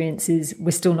experiences,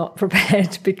 we're still not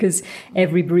prepared because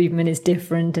every bereavement is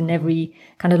different and every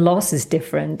kind of loss is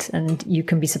different. And you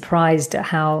can be surprised at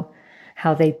how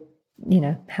they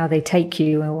take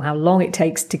you, or how long it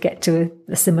takes to get to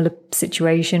a similar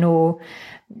situation, or,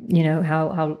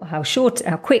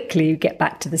 how quickly you get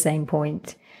back to the same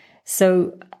point.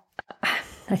 So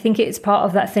I think it's part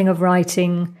of that thing of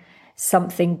writing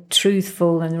something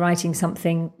truthful and writing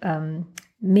something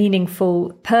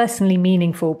meaningful, personally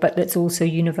meaningful, but that's also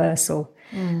universal.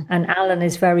 And Alan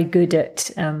is very good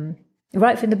at,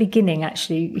 right from the beginning,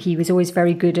 actually, he was always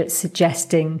very good at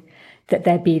suggesting that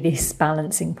there be this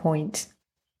balancing point,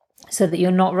 so that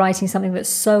you're not writing something that's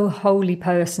so wholly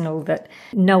personal that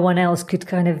no one else could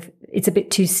it's a bit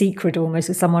too secret almost,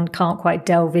 that someone can't quite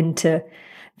delve into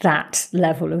that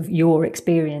level of your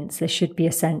experience. There should be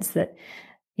a sense that,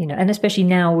 and especially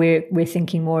now we're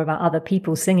thinking more about other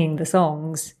people singing the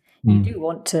songs. You do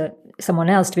want someone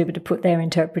else to be able to put their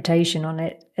interpretation on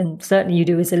it, and certainly you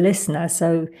do as a listener.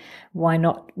 So why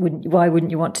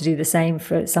wouldn't you want to do the same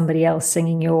for somebody else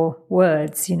singing your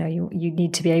words? You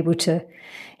need to be able to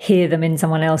hear them in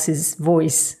someone else's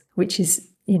voice, which is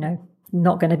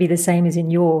not going to be the same as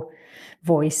in your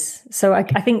voice. So I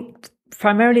think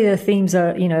primarily the themes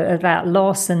are about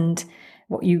loss and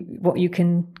what you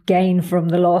can gain from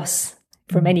the loss,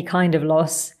 from any kind of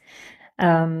loss.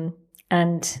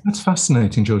 And that's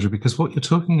fascinating, Georgia, because what you're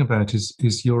talking about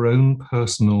is your own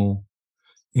personal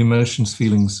emotions,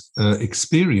 feelings,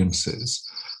 experiences,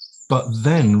 but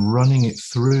then running it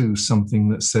through something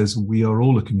that says we are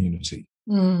all a community.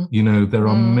 There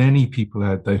are many people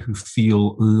out there who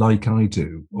feel like I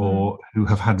do, or who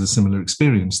have had a similar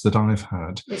experience that I've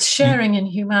had. It's sharing in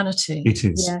humanity. It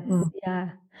is. Yeah.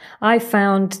 I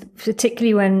found,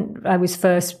 particularly when I was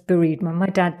first bereaved, when my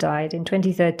dad died in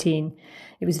 2013,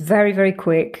 it was very, very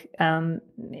quick.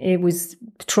 It was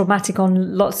traumatic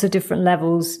on lots of different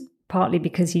levels, partly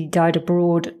because he died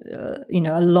abroad, a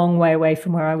long way away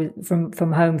from where I was,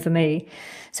 from home for me.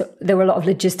 So there were a lot of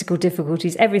logistical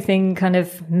difficulties. Everything kind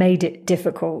of made it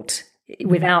difficult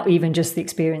without even just the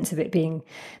experience of it being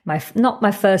not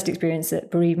my first experience at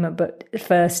bereavement, but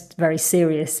first very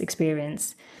serious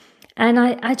experience. And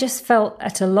I just felt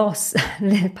at a loss,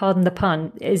 pardon the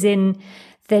pun, as in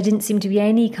there didn't seem to be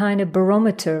any kind of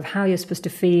barometer of how you're supposed to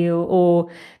feel, or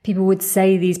people would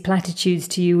say these platitudes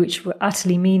to you which were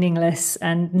utterly meaningless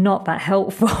and not that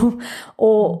helpful.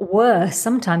 Or worse,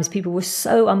 sometimes people were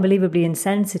so unbelievably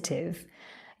insensitive,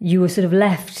 you were sort of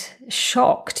left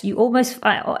shocked. You almost,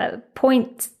 at a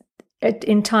point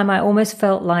in time, I almost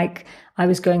felt like I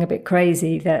was going a bit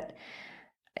crazy, that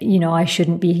I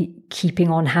shouldn't be keeping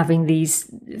on having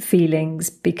these feelings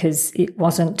because it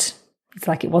wasn't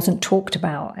talked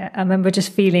about. I remember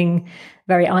just feeling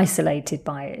very isolated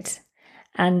by it.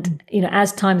 And,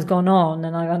 as time's gone on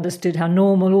and I've understood how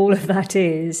normal all of that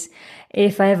is,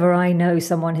 if ever I know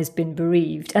someone has been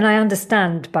bereaved, and I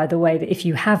understand, by the way, that if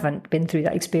you haven't been through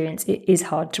that experience, it is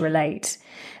hard to relate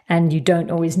and you don't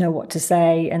always know what to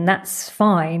say, and that's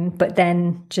fine. But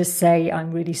then just say,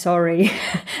 I'm really sorry.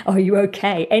 Are you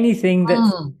okay? Anything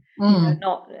that's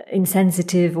not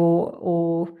insensitive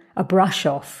or a brush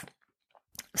off.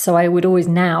 So I would always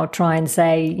now try and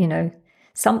say,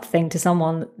 something to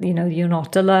someone, you're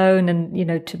not alone,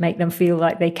 and, to make them feel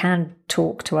like they can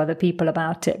talk to other people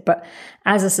about it. But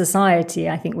as a society,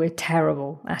 I think we're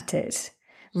terrible at it.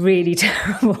 Really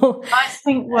terrible. I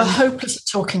think we're hopeless at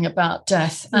talking about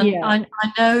death. And I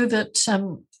know that,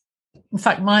 in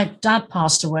fact, my dad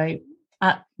passed away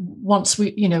once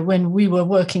when we were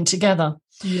working together.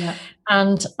 Yeah.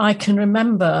 And I can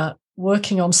remember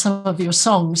working on some of your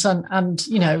songs and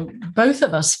both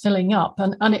of us filling up.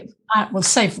 And I will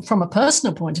say, from a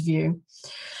personal point of view,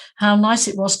 how nice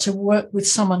it was to work with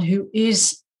someone who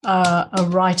is a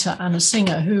writer and a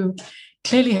singer who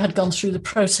clearly had gone through the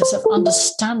process of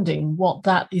understanding what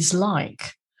that is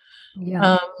like.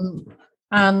 Yeah.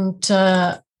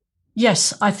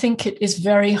 Yes, I think it is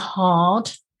very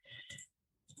hard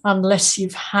unless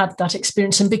you've had that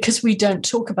experience. And because we don't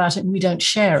talk about it and we don't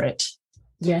share it,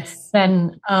 yes,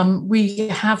 then we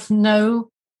have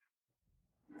no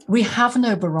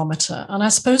barometer. And I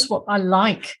suppose what I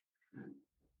like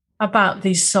about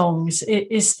these songs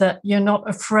is that you're not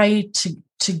afraid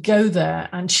to go there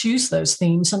and choose those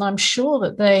themes. And I'm sure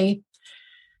that they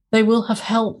will have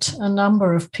helped a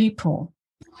number of people.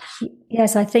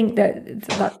 Yes, I think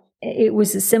that it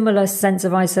was a similar sense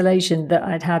of isolation that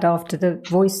I'd had after the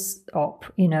voice op,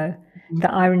 the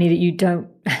irony that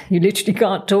you literally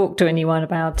can't talk to anyone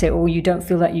about it, or you don't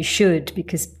feel that you should,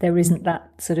 because there isn't that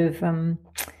sort of,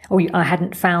 I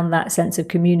hadn't found that sense of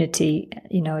community,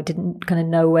 I didn't kind of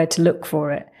know where to look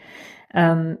for it.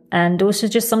 And also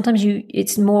just sometimes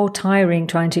it's more tiring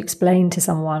trying to explain to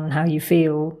someone how you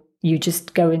feel. You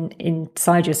just go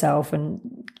inside yourself and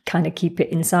kind of keep it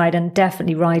inside. And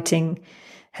definitely writing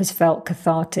has felt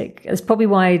cathartic. That's probably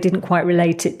why I didn't quite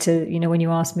relate it to, when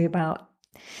you asked me about,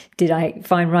 did I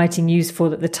find writing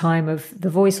useful at the time of the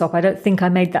voice op? I don't think I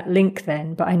made that link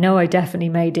then, but I know I definitely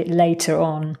made it later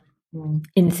on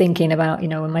in thinking about,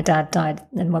 when my dad died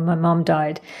and when my mum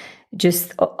died,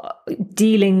 just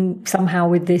dealing somehow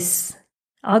with this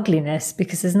ugliness,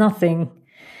 because there's nothing,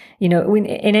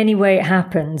 in any way it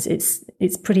happens,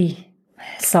 it's pretty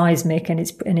seismic and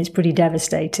it's pretty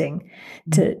devastating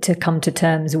to come to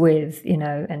terms with,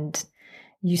 and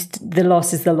the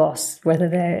loss is the loss, whether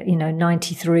they're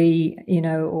 93,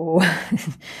 or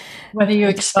whether you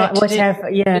expect whatever.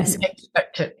 Yes,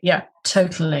 expect it. Yeah,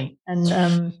 totally.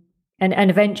 And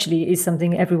eventually is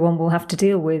something everyone will have to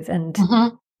deal with. And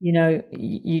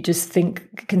you just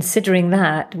think, considering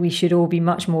that, we should all be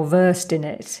much more versed in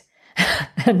it.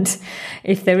 And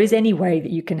if there is any way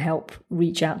that you can help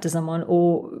reach out to someone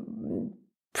or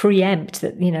preempt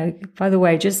that, by the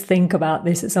way, just think about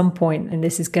this at some point and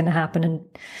this is going to happen, and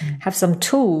have some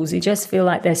tools. You just feel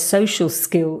like there's social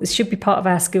skill. It should be part of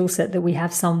our skill set that we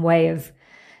have some way of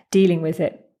dealing with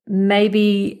it.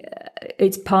 Maybe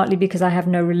it's partly because I have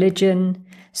no religion,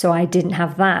 so I didn't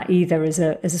have that either as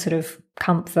a sort of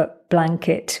comfort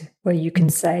blanket where you can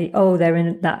say, oh, they're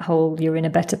in that whole you're in a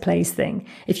better place thing.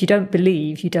 If you don't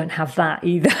believe, you don't have that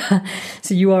either.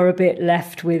 So you are a bit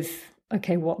left with,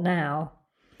 okay, what now?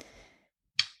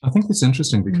 I think it's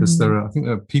interesting because I think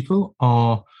that people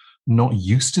are not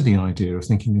used to the idea of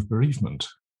thinking of bereavement,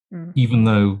 even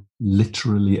though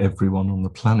literally everyone on the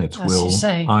planet will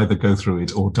either go through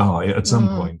it or die at some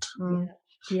point.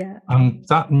 Yeah. And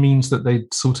that means that they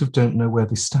sort of don't know where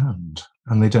they stand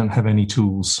and they don't have any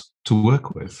tools to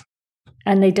work with.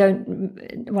 And they don't,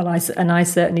 I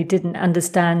certainly didn't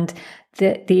understand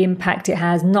the impact it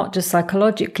has, not just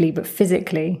psychologically, but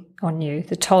physically on you,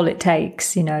 the toll it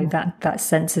takes, that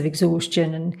sense of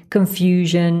exhaustion and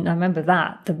confusion. I remember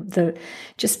that, the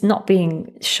just not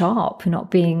being sharp, not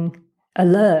being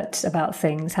alert about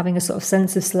things, having a sort of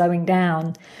sense of slowing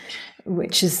down,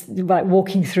 which is like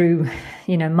walking through,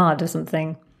 mud or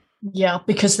something. Yeah,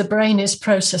 because the brain is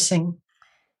processing.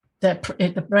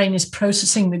 The brain is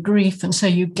processing the grief, and so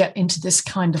you get into this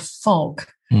kind of fog.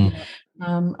 And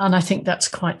I think that's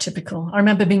quite typical. I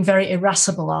remember being very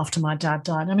irascible after my dad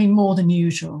died. I mean, more than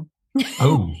usual.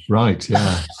 Oh, right,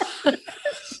 yeah.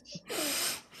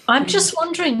 I'm just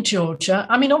wondering, Georgia,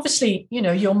 I mean, obviously,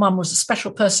 your mum was a special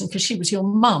person because she was your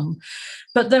mum,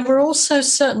 but there were also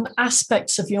certain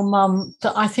aspects of your mum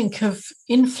that I think have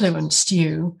influenced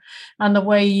you and the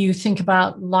way you think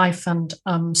about life and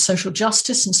social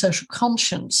justice and social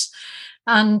conscience.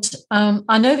 And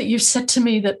I know that you've said to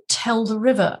me that Tell the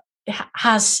River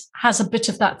has a bit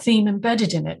of that theme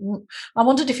embedded in it. And I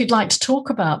wondered if you'd like to talk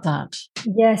about that.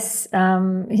 Yes,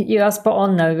 you are spot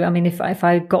on though. I mean, if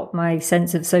I got my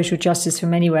sense of social justice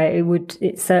from anywhere,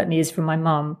 it certainly is from my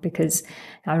mum, because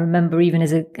I remember even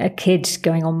as a kid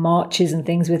going on marches and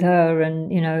things with her,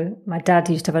 and my dad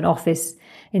used to have an office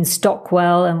in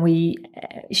Stockwell, and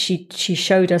she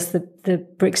showed us the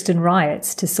Brixton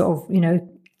riots to sort of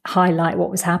highlight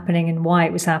what was happening and why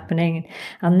it was happening.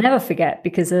 And I'll never forget,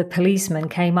 because a policeman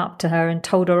came up to her and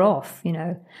told her off,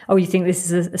 oh, you think this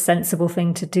is a sensible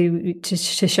thing to do to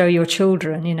show your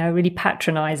children, really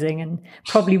patronizing, and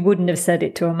probably wouldn't have said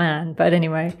it to a man. But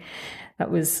anyway, that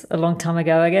was a long time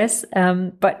ago, I guess.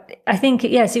 But I think,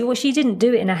 yes, she didn't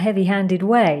do it in a heavy-handed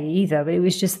way either, but it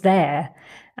was just there.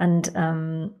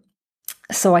 And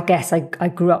so I guess I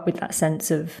grew up with that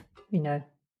sense of,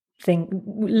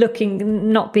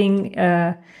 not being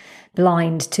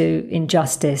blind to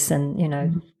injustice,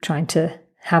 and trying to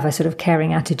have a sort of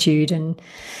caring attitude. And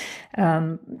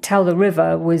Tell the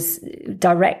River was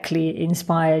directly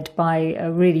inspired by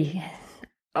a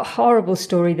horrible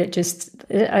story that just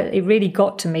it really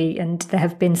got to me. And there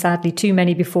have been sadly too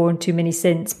many before and too many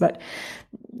since. But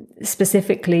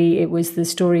specifically, it was the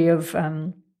story of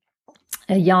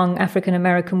a young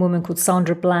African-American woman called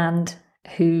Sandra Bland,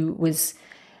 who was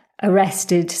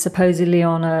arrested supposedly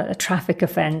on a traffic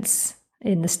offence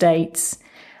in the States.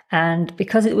 And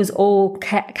because it was all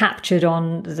captured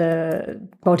on the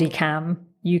body cam,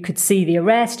 you could see the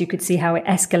arrest, you could see how it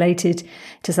escalated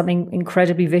to something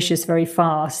incredibly vicious very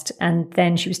fast. And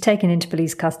then she was taken into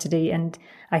police custody. And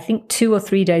I think 2 or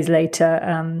 3 days later,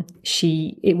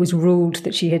 it was ruled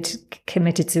that she had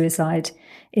committed suicide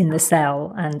in the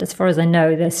cell. And as far as I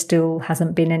know, there still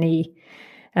hasn't been any,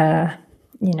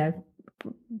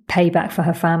 payback for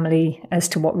her family as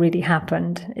to what really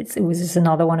happened. It was just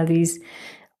another one of these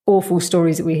awful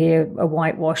stories that we hear, a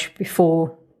whitewash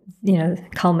before,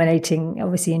 culminating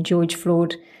obviously in George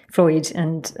Floyd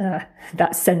and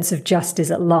that sense of justice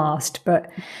at last.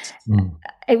 But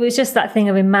it was just that thing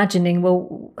of imagining,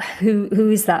 well, who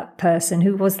is that person?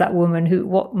 Who was that woman?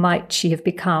 What might she have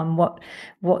become? What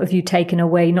have you taken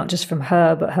away, not just from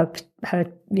her, but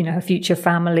her future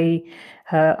family,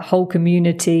 her whole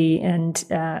community, and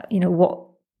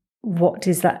what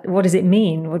is that? What does it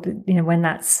mean? When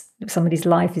that's somebody's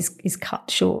life is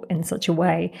cut short in such a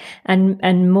way,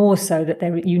 and more so that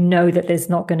that there's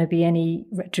not going to be any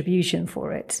retribution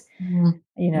for it.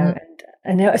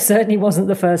 And it certainly wasn't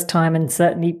the first time, and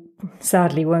certainly,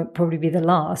 sadly, won't probably be the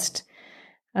last.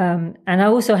 And I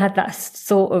also had that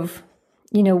sort of,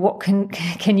 what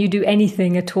can you do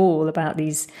anything at all about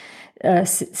these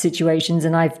situations?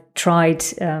 And I've tried,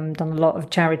 done a lot of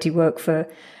charity work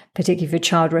particularly for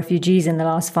child refugees in the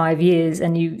last 5 years.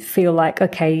 And you feel like,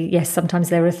 okay, yes, sometimes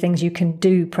there are things you can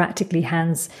do practically,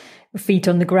 hands, feet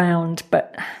on the ground,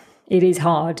 but it is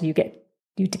hard. You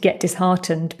get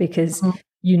disheartened because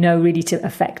really to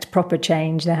affect proper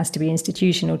change, there has to be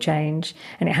institutional change,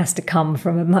 and it has to come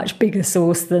from a much bigger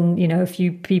source than, a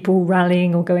few people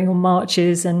rallying or going on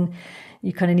marches, and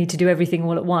you kind of need to do everything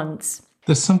all at once.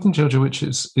 There's something, Jojo, which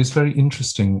is very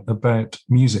interesting about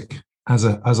music as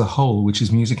a whole, which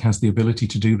is music has the ability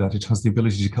to do that. It has the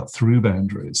ability to cut through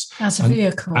boundaries as a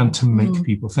vehicle and to make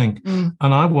people think. And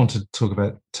I wanted to talk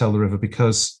about Tell the River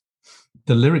because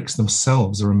the lyrics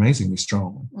themselves are amazingly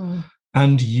strong.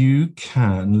 And you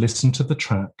can listen to the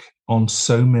track on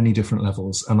so many different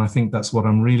levels. And I think that's what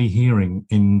I'm really hearing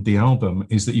in the album,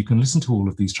 is that you can listen to all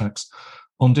of these tracks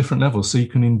on different levels. So you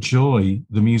can enjoy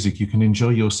the music, you can enjoy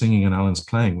your singing and Alan's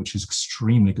playing, which is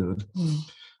extremely good.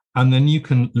 And then you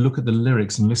can look at the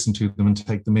lyrics and listen to them and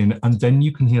take them in. And then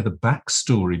you can hear the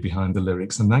backstory behind the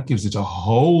lyrics, and that gives it a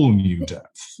whole new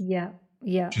depth. Yeah.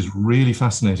 Which is really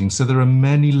fascinating. So there are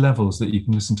many levels that you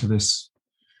can listen to this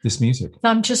music.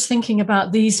 I'm just thinking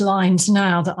about these lines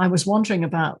now that I was wondering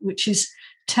about, which is,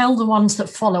 tell the ones that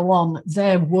follow on,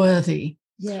 they're worthy.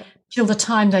 Yeah. Till the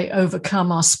time they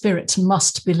overcome, our spirits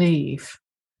must believe.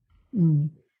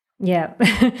 Yeah.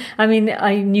 I mean,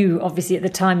 I knew obviously at the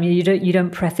time you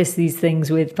don't preface these things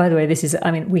with, by the way, this is,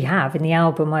 I mean, we have in the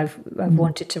album, I've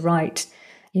wanted to write,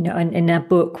 and in our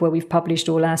book where we've published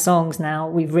all our songs now,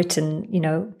 we've written,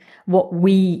 what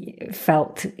we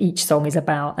felt each song is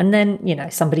about. And then,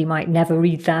 somebody might never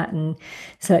read that and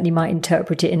certainly might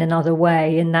interpret it in another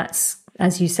way. And that's,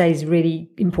 as you say, is really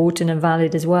important and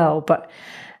valid as well. But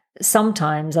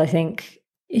sometimes I think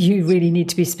you really need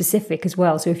to be specific as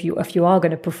well. So if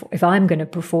I'm going to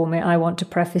perform it, I want to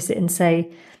preface it and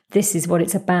say, this is what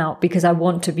it's about, because I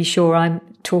want to be sure I'm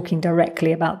talking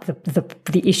directly about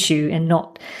the issue and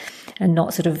not and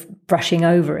not sort of brushing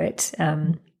over it.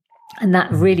 And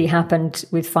that really happened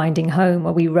with Finding Home,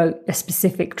 where we wrote a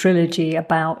specific trilogy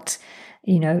about,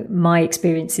 my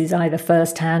experiences, either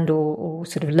firsthand or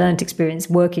sort of learnt experience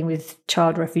working with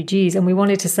child refugees. And we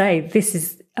wanted to say, this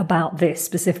is about this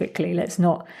specifically. Let's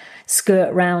not skirt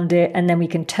around it, and then we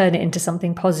can turn it into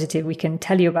something positive. We can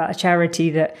tell you about a charity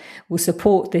that will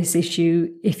support this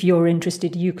issue. If you're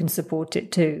interested, you can support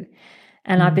it too.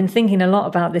 And I've been thinking a lot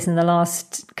about this in the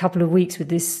last couple of weeks with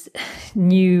this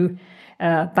new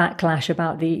backlash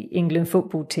about the England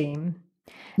football team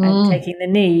and taking the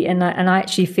knee. And I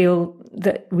actually feel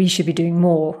that we should be doing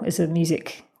more as a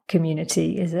music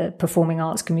community, as a performing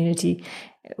arts community,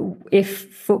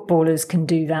 if footballers can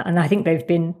do that. And I think they've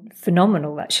been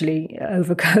phenomenal, actually,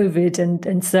 over COVID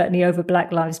and certainly over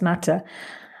Black Lives Matter.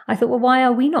 I thought, well, why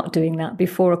are we not doing that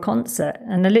before a concert?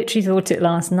 And I literally thought it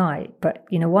last night. But,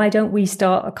 why don't we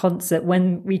start a concert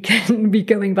when we can be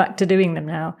going back to doing them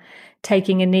now?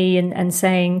 Taking a knee and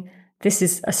saying, this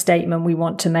is a statement we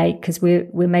want to make because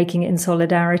we're making it in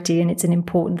solidarity and it's an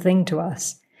important thing to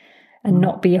us. And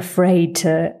not be afraid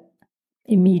to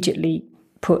immediately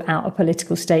put out a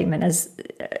political statement as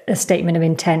a statement of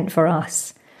intent for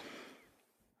us.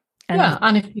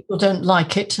 And if people don't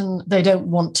like it and they don't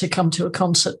want to come to a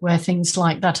concert where things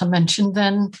like that are mentioned,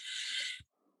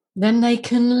 then they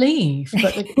can leave.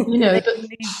 But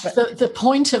the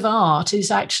point of art is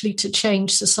actually to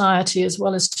change society as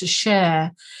well as to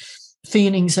share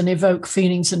feelings and evoke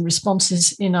feelings and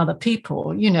responses in other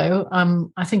people.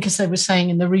 I think, as they were saying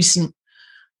in the recent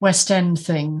West End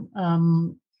thing,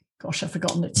 I've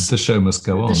forgotten it. The show must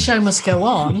go on. The show must go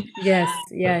on. Yes.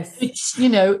 It's,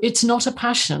 it's not a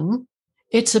passion,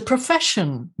 it's a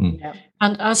profession. Yeah.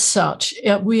 And as such,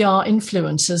 we are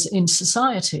influencers in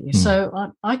society.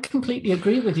 So I completely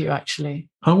agree with you, actually.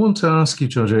 I want to ask you,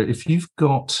 Georgia, if you've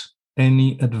got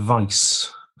any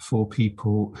advice for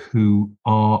people who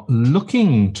are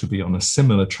looking to be on a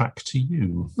similar track to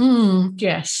you.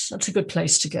 Yes, that's a good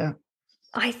place to go.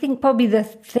 I think probably the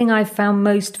thing I've found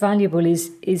most valuable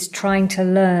is trying to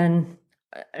learn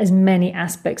as many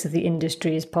aspects of the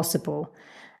industry as possible,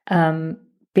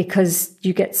 because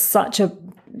you get such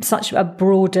a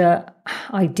broader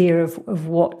idea of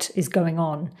what is going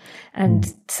on.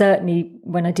 And certainly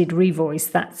when I did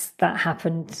Revoice, that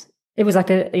happened. It was like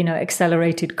a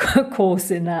accelerated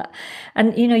course in that.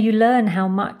 And you learn how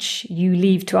much you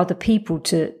leave to other people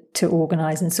to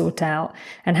organize and sort out,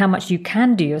 and how much you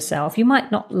can do yourself. You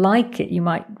might not like it, you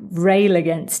might rail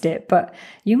against it, but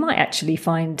you might actually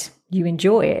find you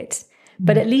enjoy it.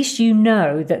 But at least you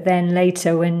know that then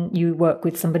later when you work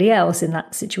with somebody else in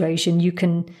that situation, you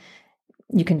can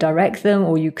direct them,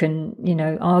 or you can,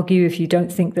 argue if you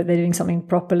don't think that they're doing something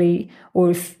properly,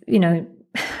 or if,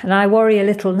 and I worry a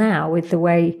little now with the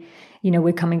way,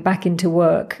 we're coming back into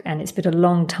work, and it's been a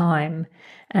long time.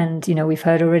 And, we've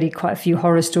heard already quite a few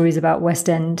horror stories about West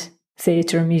End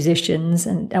theatre and musicians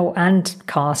and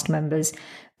cast members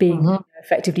being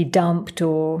effectively dumped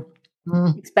or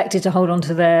expected to hold on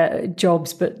to their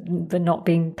jobs, but not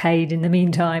being paid in the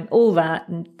meantime, all that,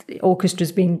 and the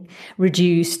orchestras being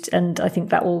reduced. And I think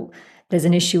there's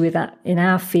an issue with that in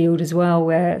our field as well,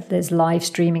 where there's live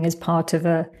streaming as part of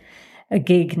a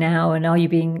gig now. And are you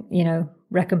being,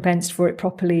 recompensed for it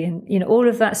properly? And, all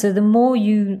of that. So the more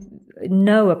you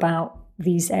know about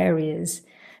these areas,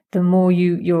 the more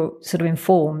you're sort of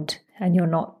informed, and you're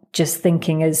not just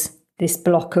thinking as this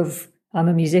block of, I'm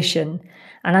a musician.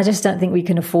 And I just don't think we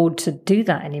can afford to do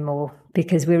that anymore,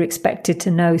 because we're expected to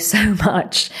know so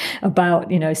much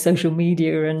about, social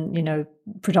media and,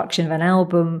 production of an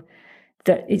album,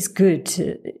 that it's good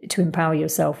to empower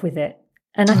yourself with it.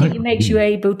 And I think it makes you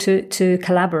able to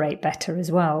collaborate better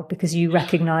as well, because you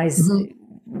recognize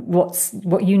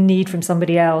what you need from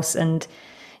somebody else, and,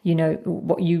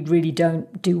 what you really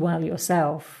don't do well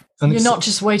yourself. And you're not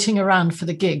just waiting around for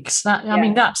the gigs. I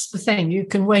mean, that's the thing. You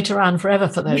can wait around forever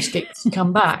for those gigs to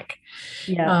come back.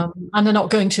 Yeah. And they're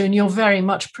not going to, and you're very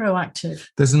much proactive.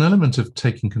 There's an element of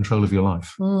taking control of your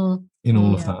life in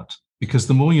all of that. Because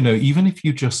the more you know, even if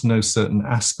you just know certain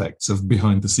aspects of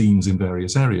behind the scenes in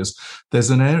various areas, there's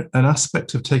an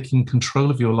aspect of taking control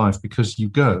of your life, because you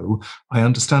go, I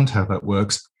understand how that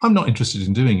works. I'm not interested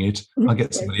in doing it. I'll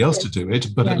get somebody else to do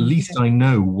it, but at least I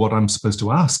know what I'm supposed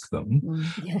to ask them.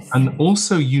 Yes. And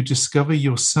also you discover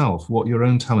yourself what your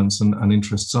own talents and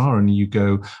interests are, and you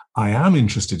go, I am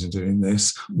interested in doing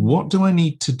this. What do I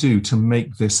need to do to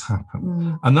make this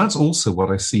happen? And that's also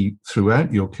what I see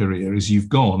throughout your career is you've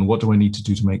gone, what do I need to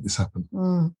do to make this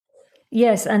happen?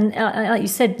 Yes, and like you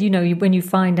said, when you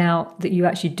find out that you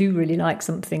actually do really like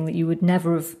something that you would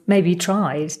never have maybe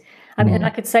tried, I mean, and I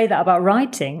could say that about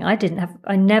writing. I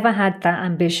never had that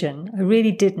ambition. I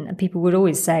really didn't. And people would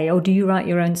always say, "Oh, do you write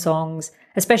your own songs?"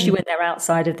 Especially when they're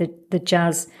outside of the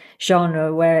jazz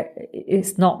genre, where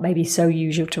it's not maybe so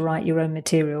usual to write your own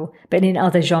material. But in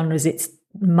other genres, it's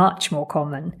much more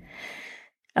common.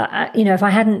 If I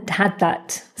hadn't had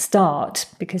that start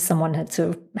because someone had sort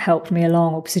of helped me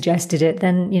along or suggested it,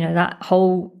 then, that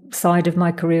whole side of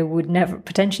my career would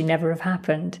potentially never have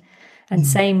happened. And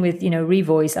same with,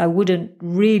 Revoice. I wouldn't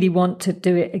really want to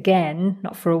do it again,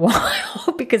 not for a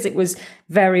while, because it was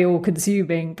very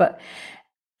all-consuming. But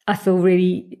I feel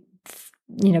really,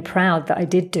 proud that I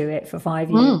did do it for 5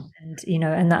 years,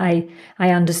 and that I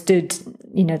understood,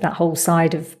 that whole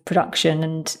side of production,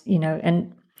 and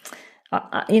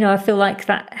I feel like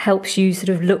that helps you sort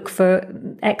of look for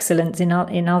excellence in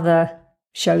other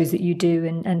shows that you do,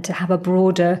 and to have a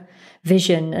broader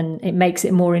vision, and it makes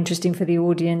it more interesting for the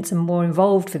audience and more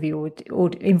involved for the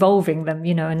involving them,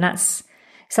 and that's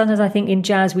sometimes I think in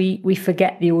jazz we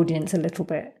forget the audience a little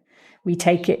bit. We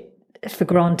take it for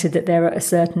granted that they're at a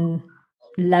certain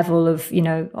level of,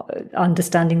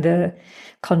 understanding the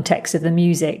context of the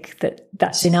music,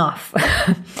 that's enough.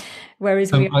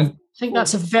 Whereas I think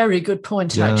that's a very good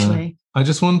point, actually. I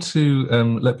just want to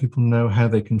let people know how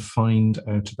they can find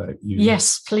out about you.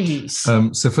 Yes, please.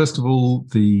 So first of all,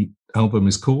 the album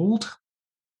is called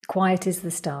Quiet is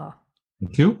the Star.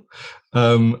 Thank you.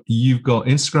 You've got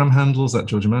Instagram handles at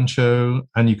Georgia Mann Show,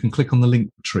 and you can click on the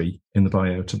link tree in the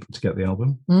bio to get the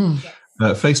album.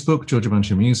 Facebook, Georgia Mann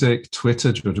Show Music,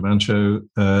 Twitter, Georgia Mann Show,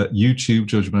 YouTube,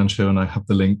 Georgia Mann Show, and I have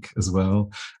the link as well.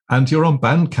 And you're on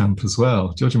Bandcamp as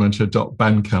well,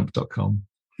 georgiamannshow.bandcamp.com.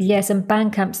 Yes, and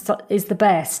Bandcamp is the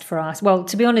best for us. Well,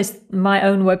 to be honest, my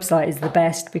own website is the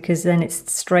best because then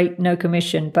it's straight, no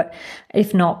commission. But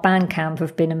if not, Bandcamp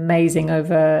have been amazing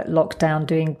over lockdown,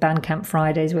 doing Bandcamp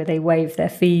Fridays where they waive their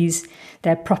fees.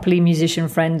 They're properly musician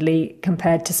friendly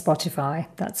compared to Spotify.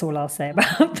 That's all I'll say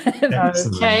about them.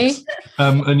 Okay.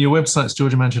 And your website's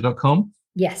georgiamannshow.com?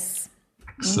 Yes.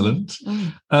 Excellent.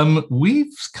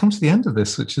 We've come to the end of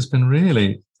this, which has been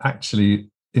really, actually,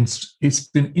 it's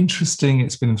been interesting,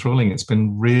 it's been enthralling, it's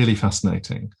been really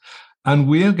fascinating. And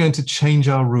we are going to change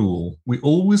our rule. We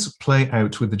always play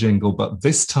out with the jingle, but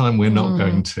this time we're not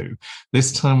going to.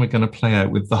 This time we're going to play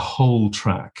out with the whole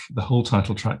track, the whole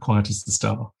title track, Quiet is the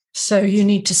Star. So you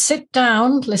need to sit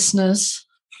down, listeners,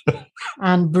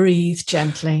 and breathe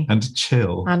gently. And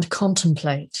chill. And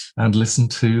contemplate. And listen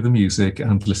to the music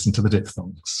and listen to the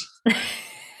diphthongs.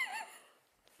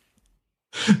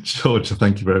 Georgia,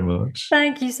 thank you very much.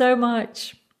 Thank you so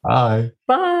much. Bye.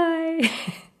 Bye.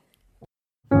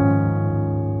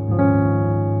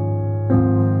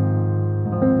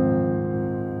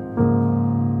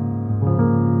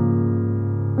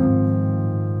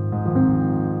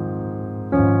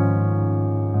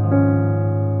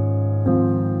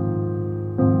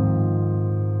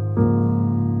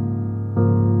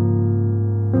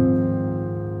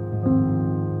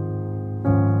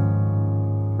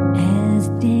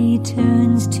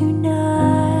 Turns to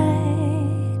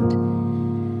night,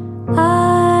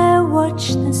 I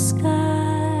watch the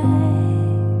sky,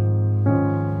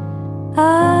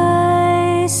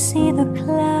 I see the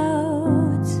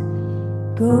clouds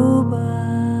go by.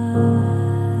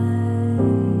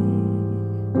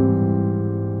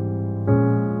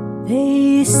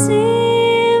 They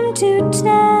seem to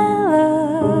tell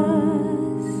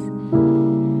us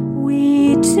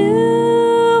we too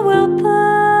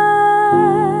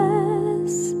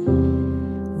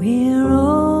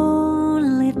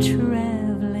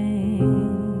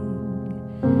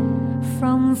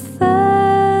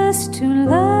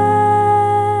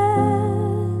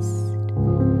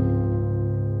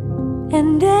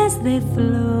they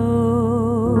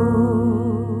flow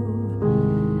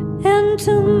and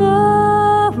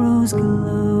tomorrow's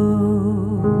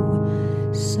glow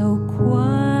so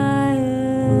quiet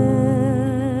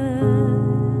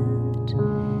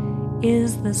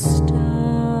is the star.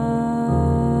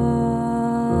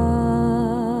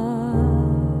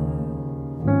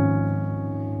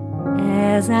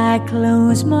 As I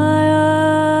close my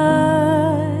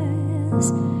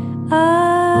eyes,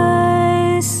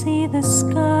 I see the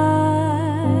sky.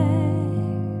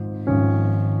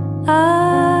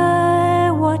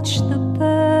 I watch the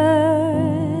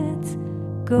birds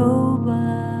go by.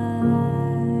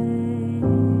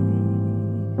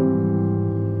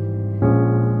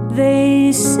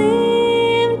 They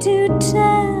seem to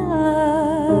tell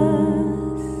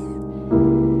us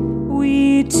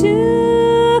we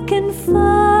too can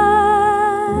find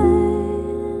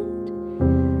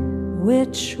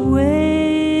which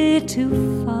way to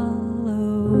follow.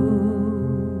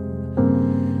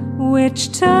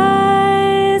 which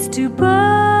ties to bind,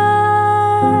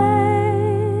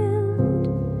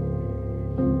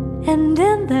 and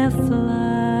in their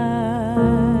flight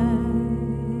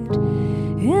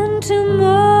in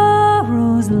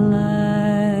tomorrow's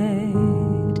light,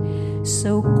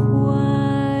 so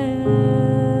quiet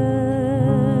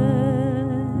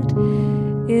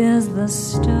is the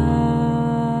star.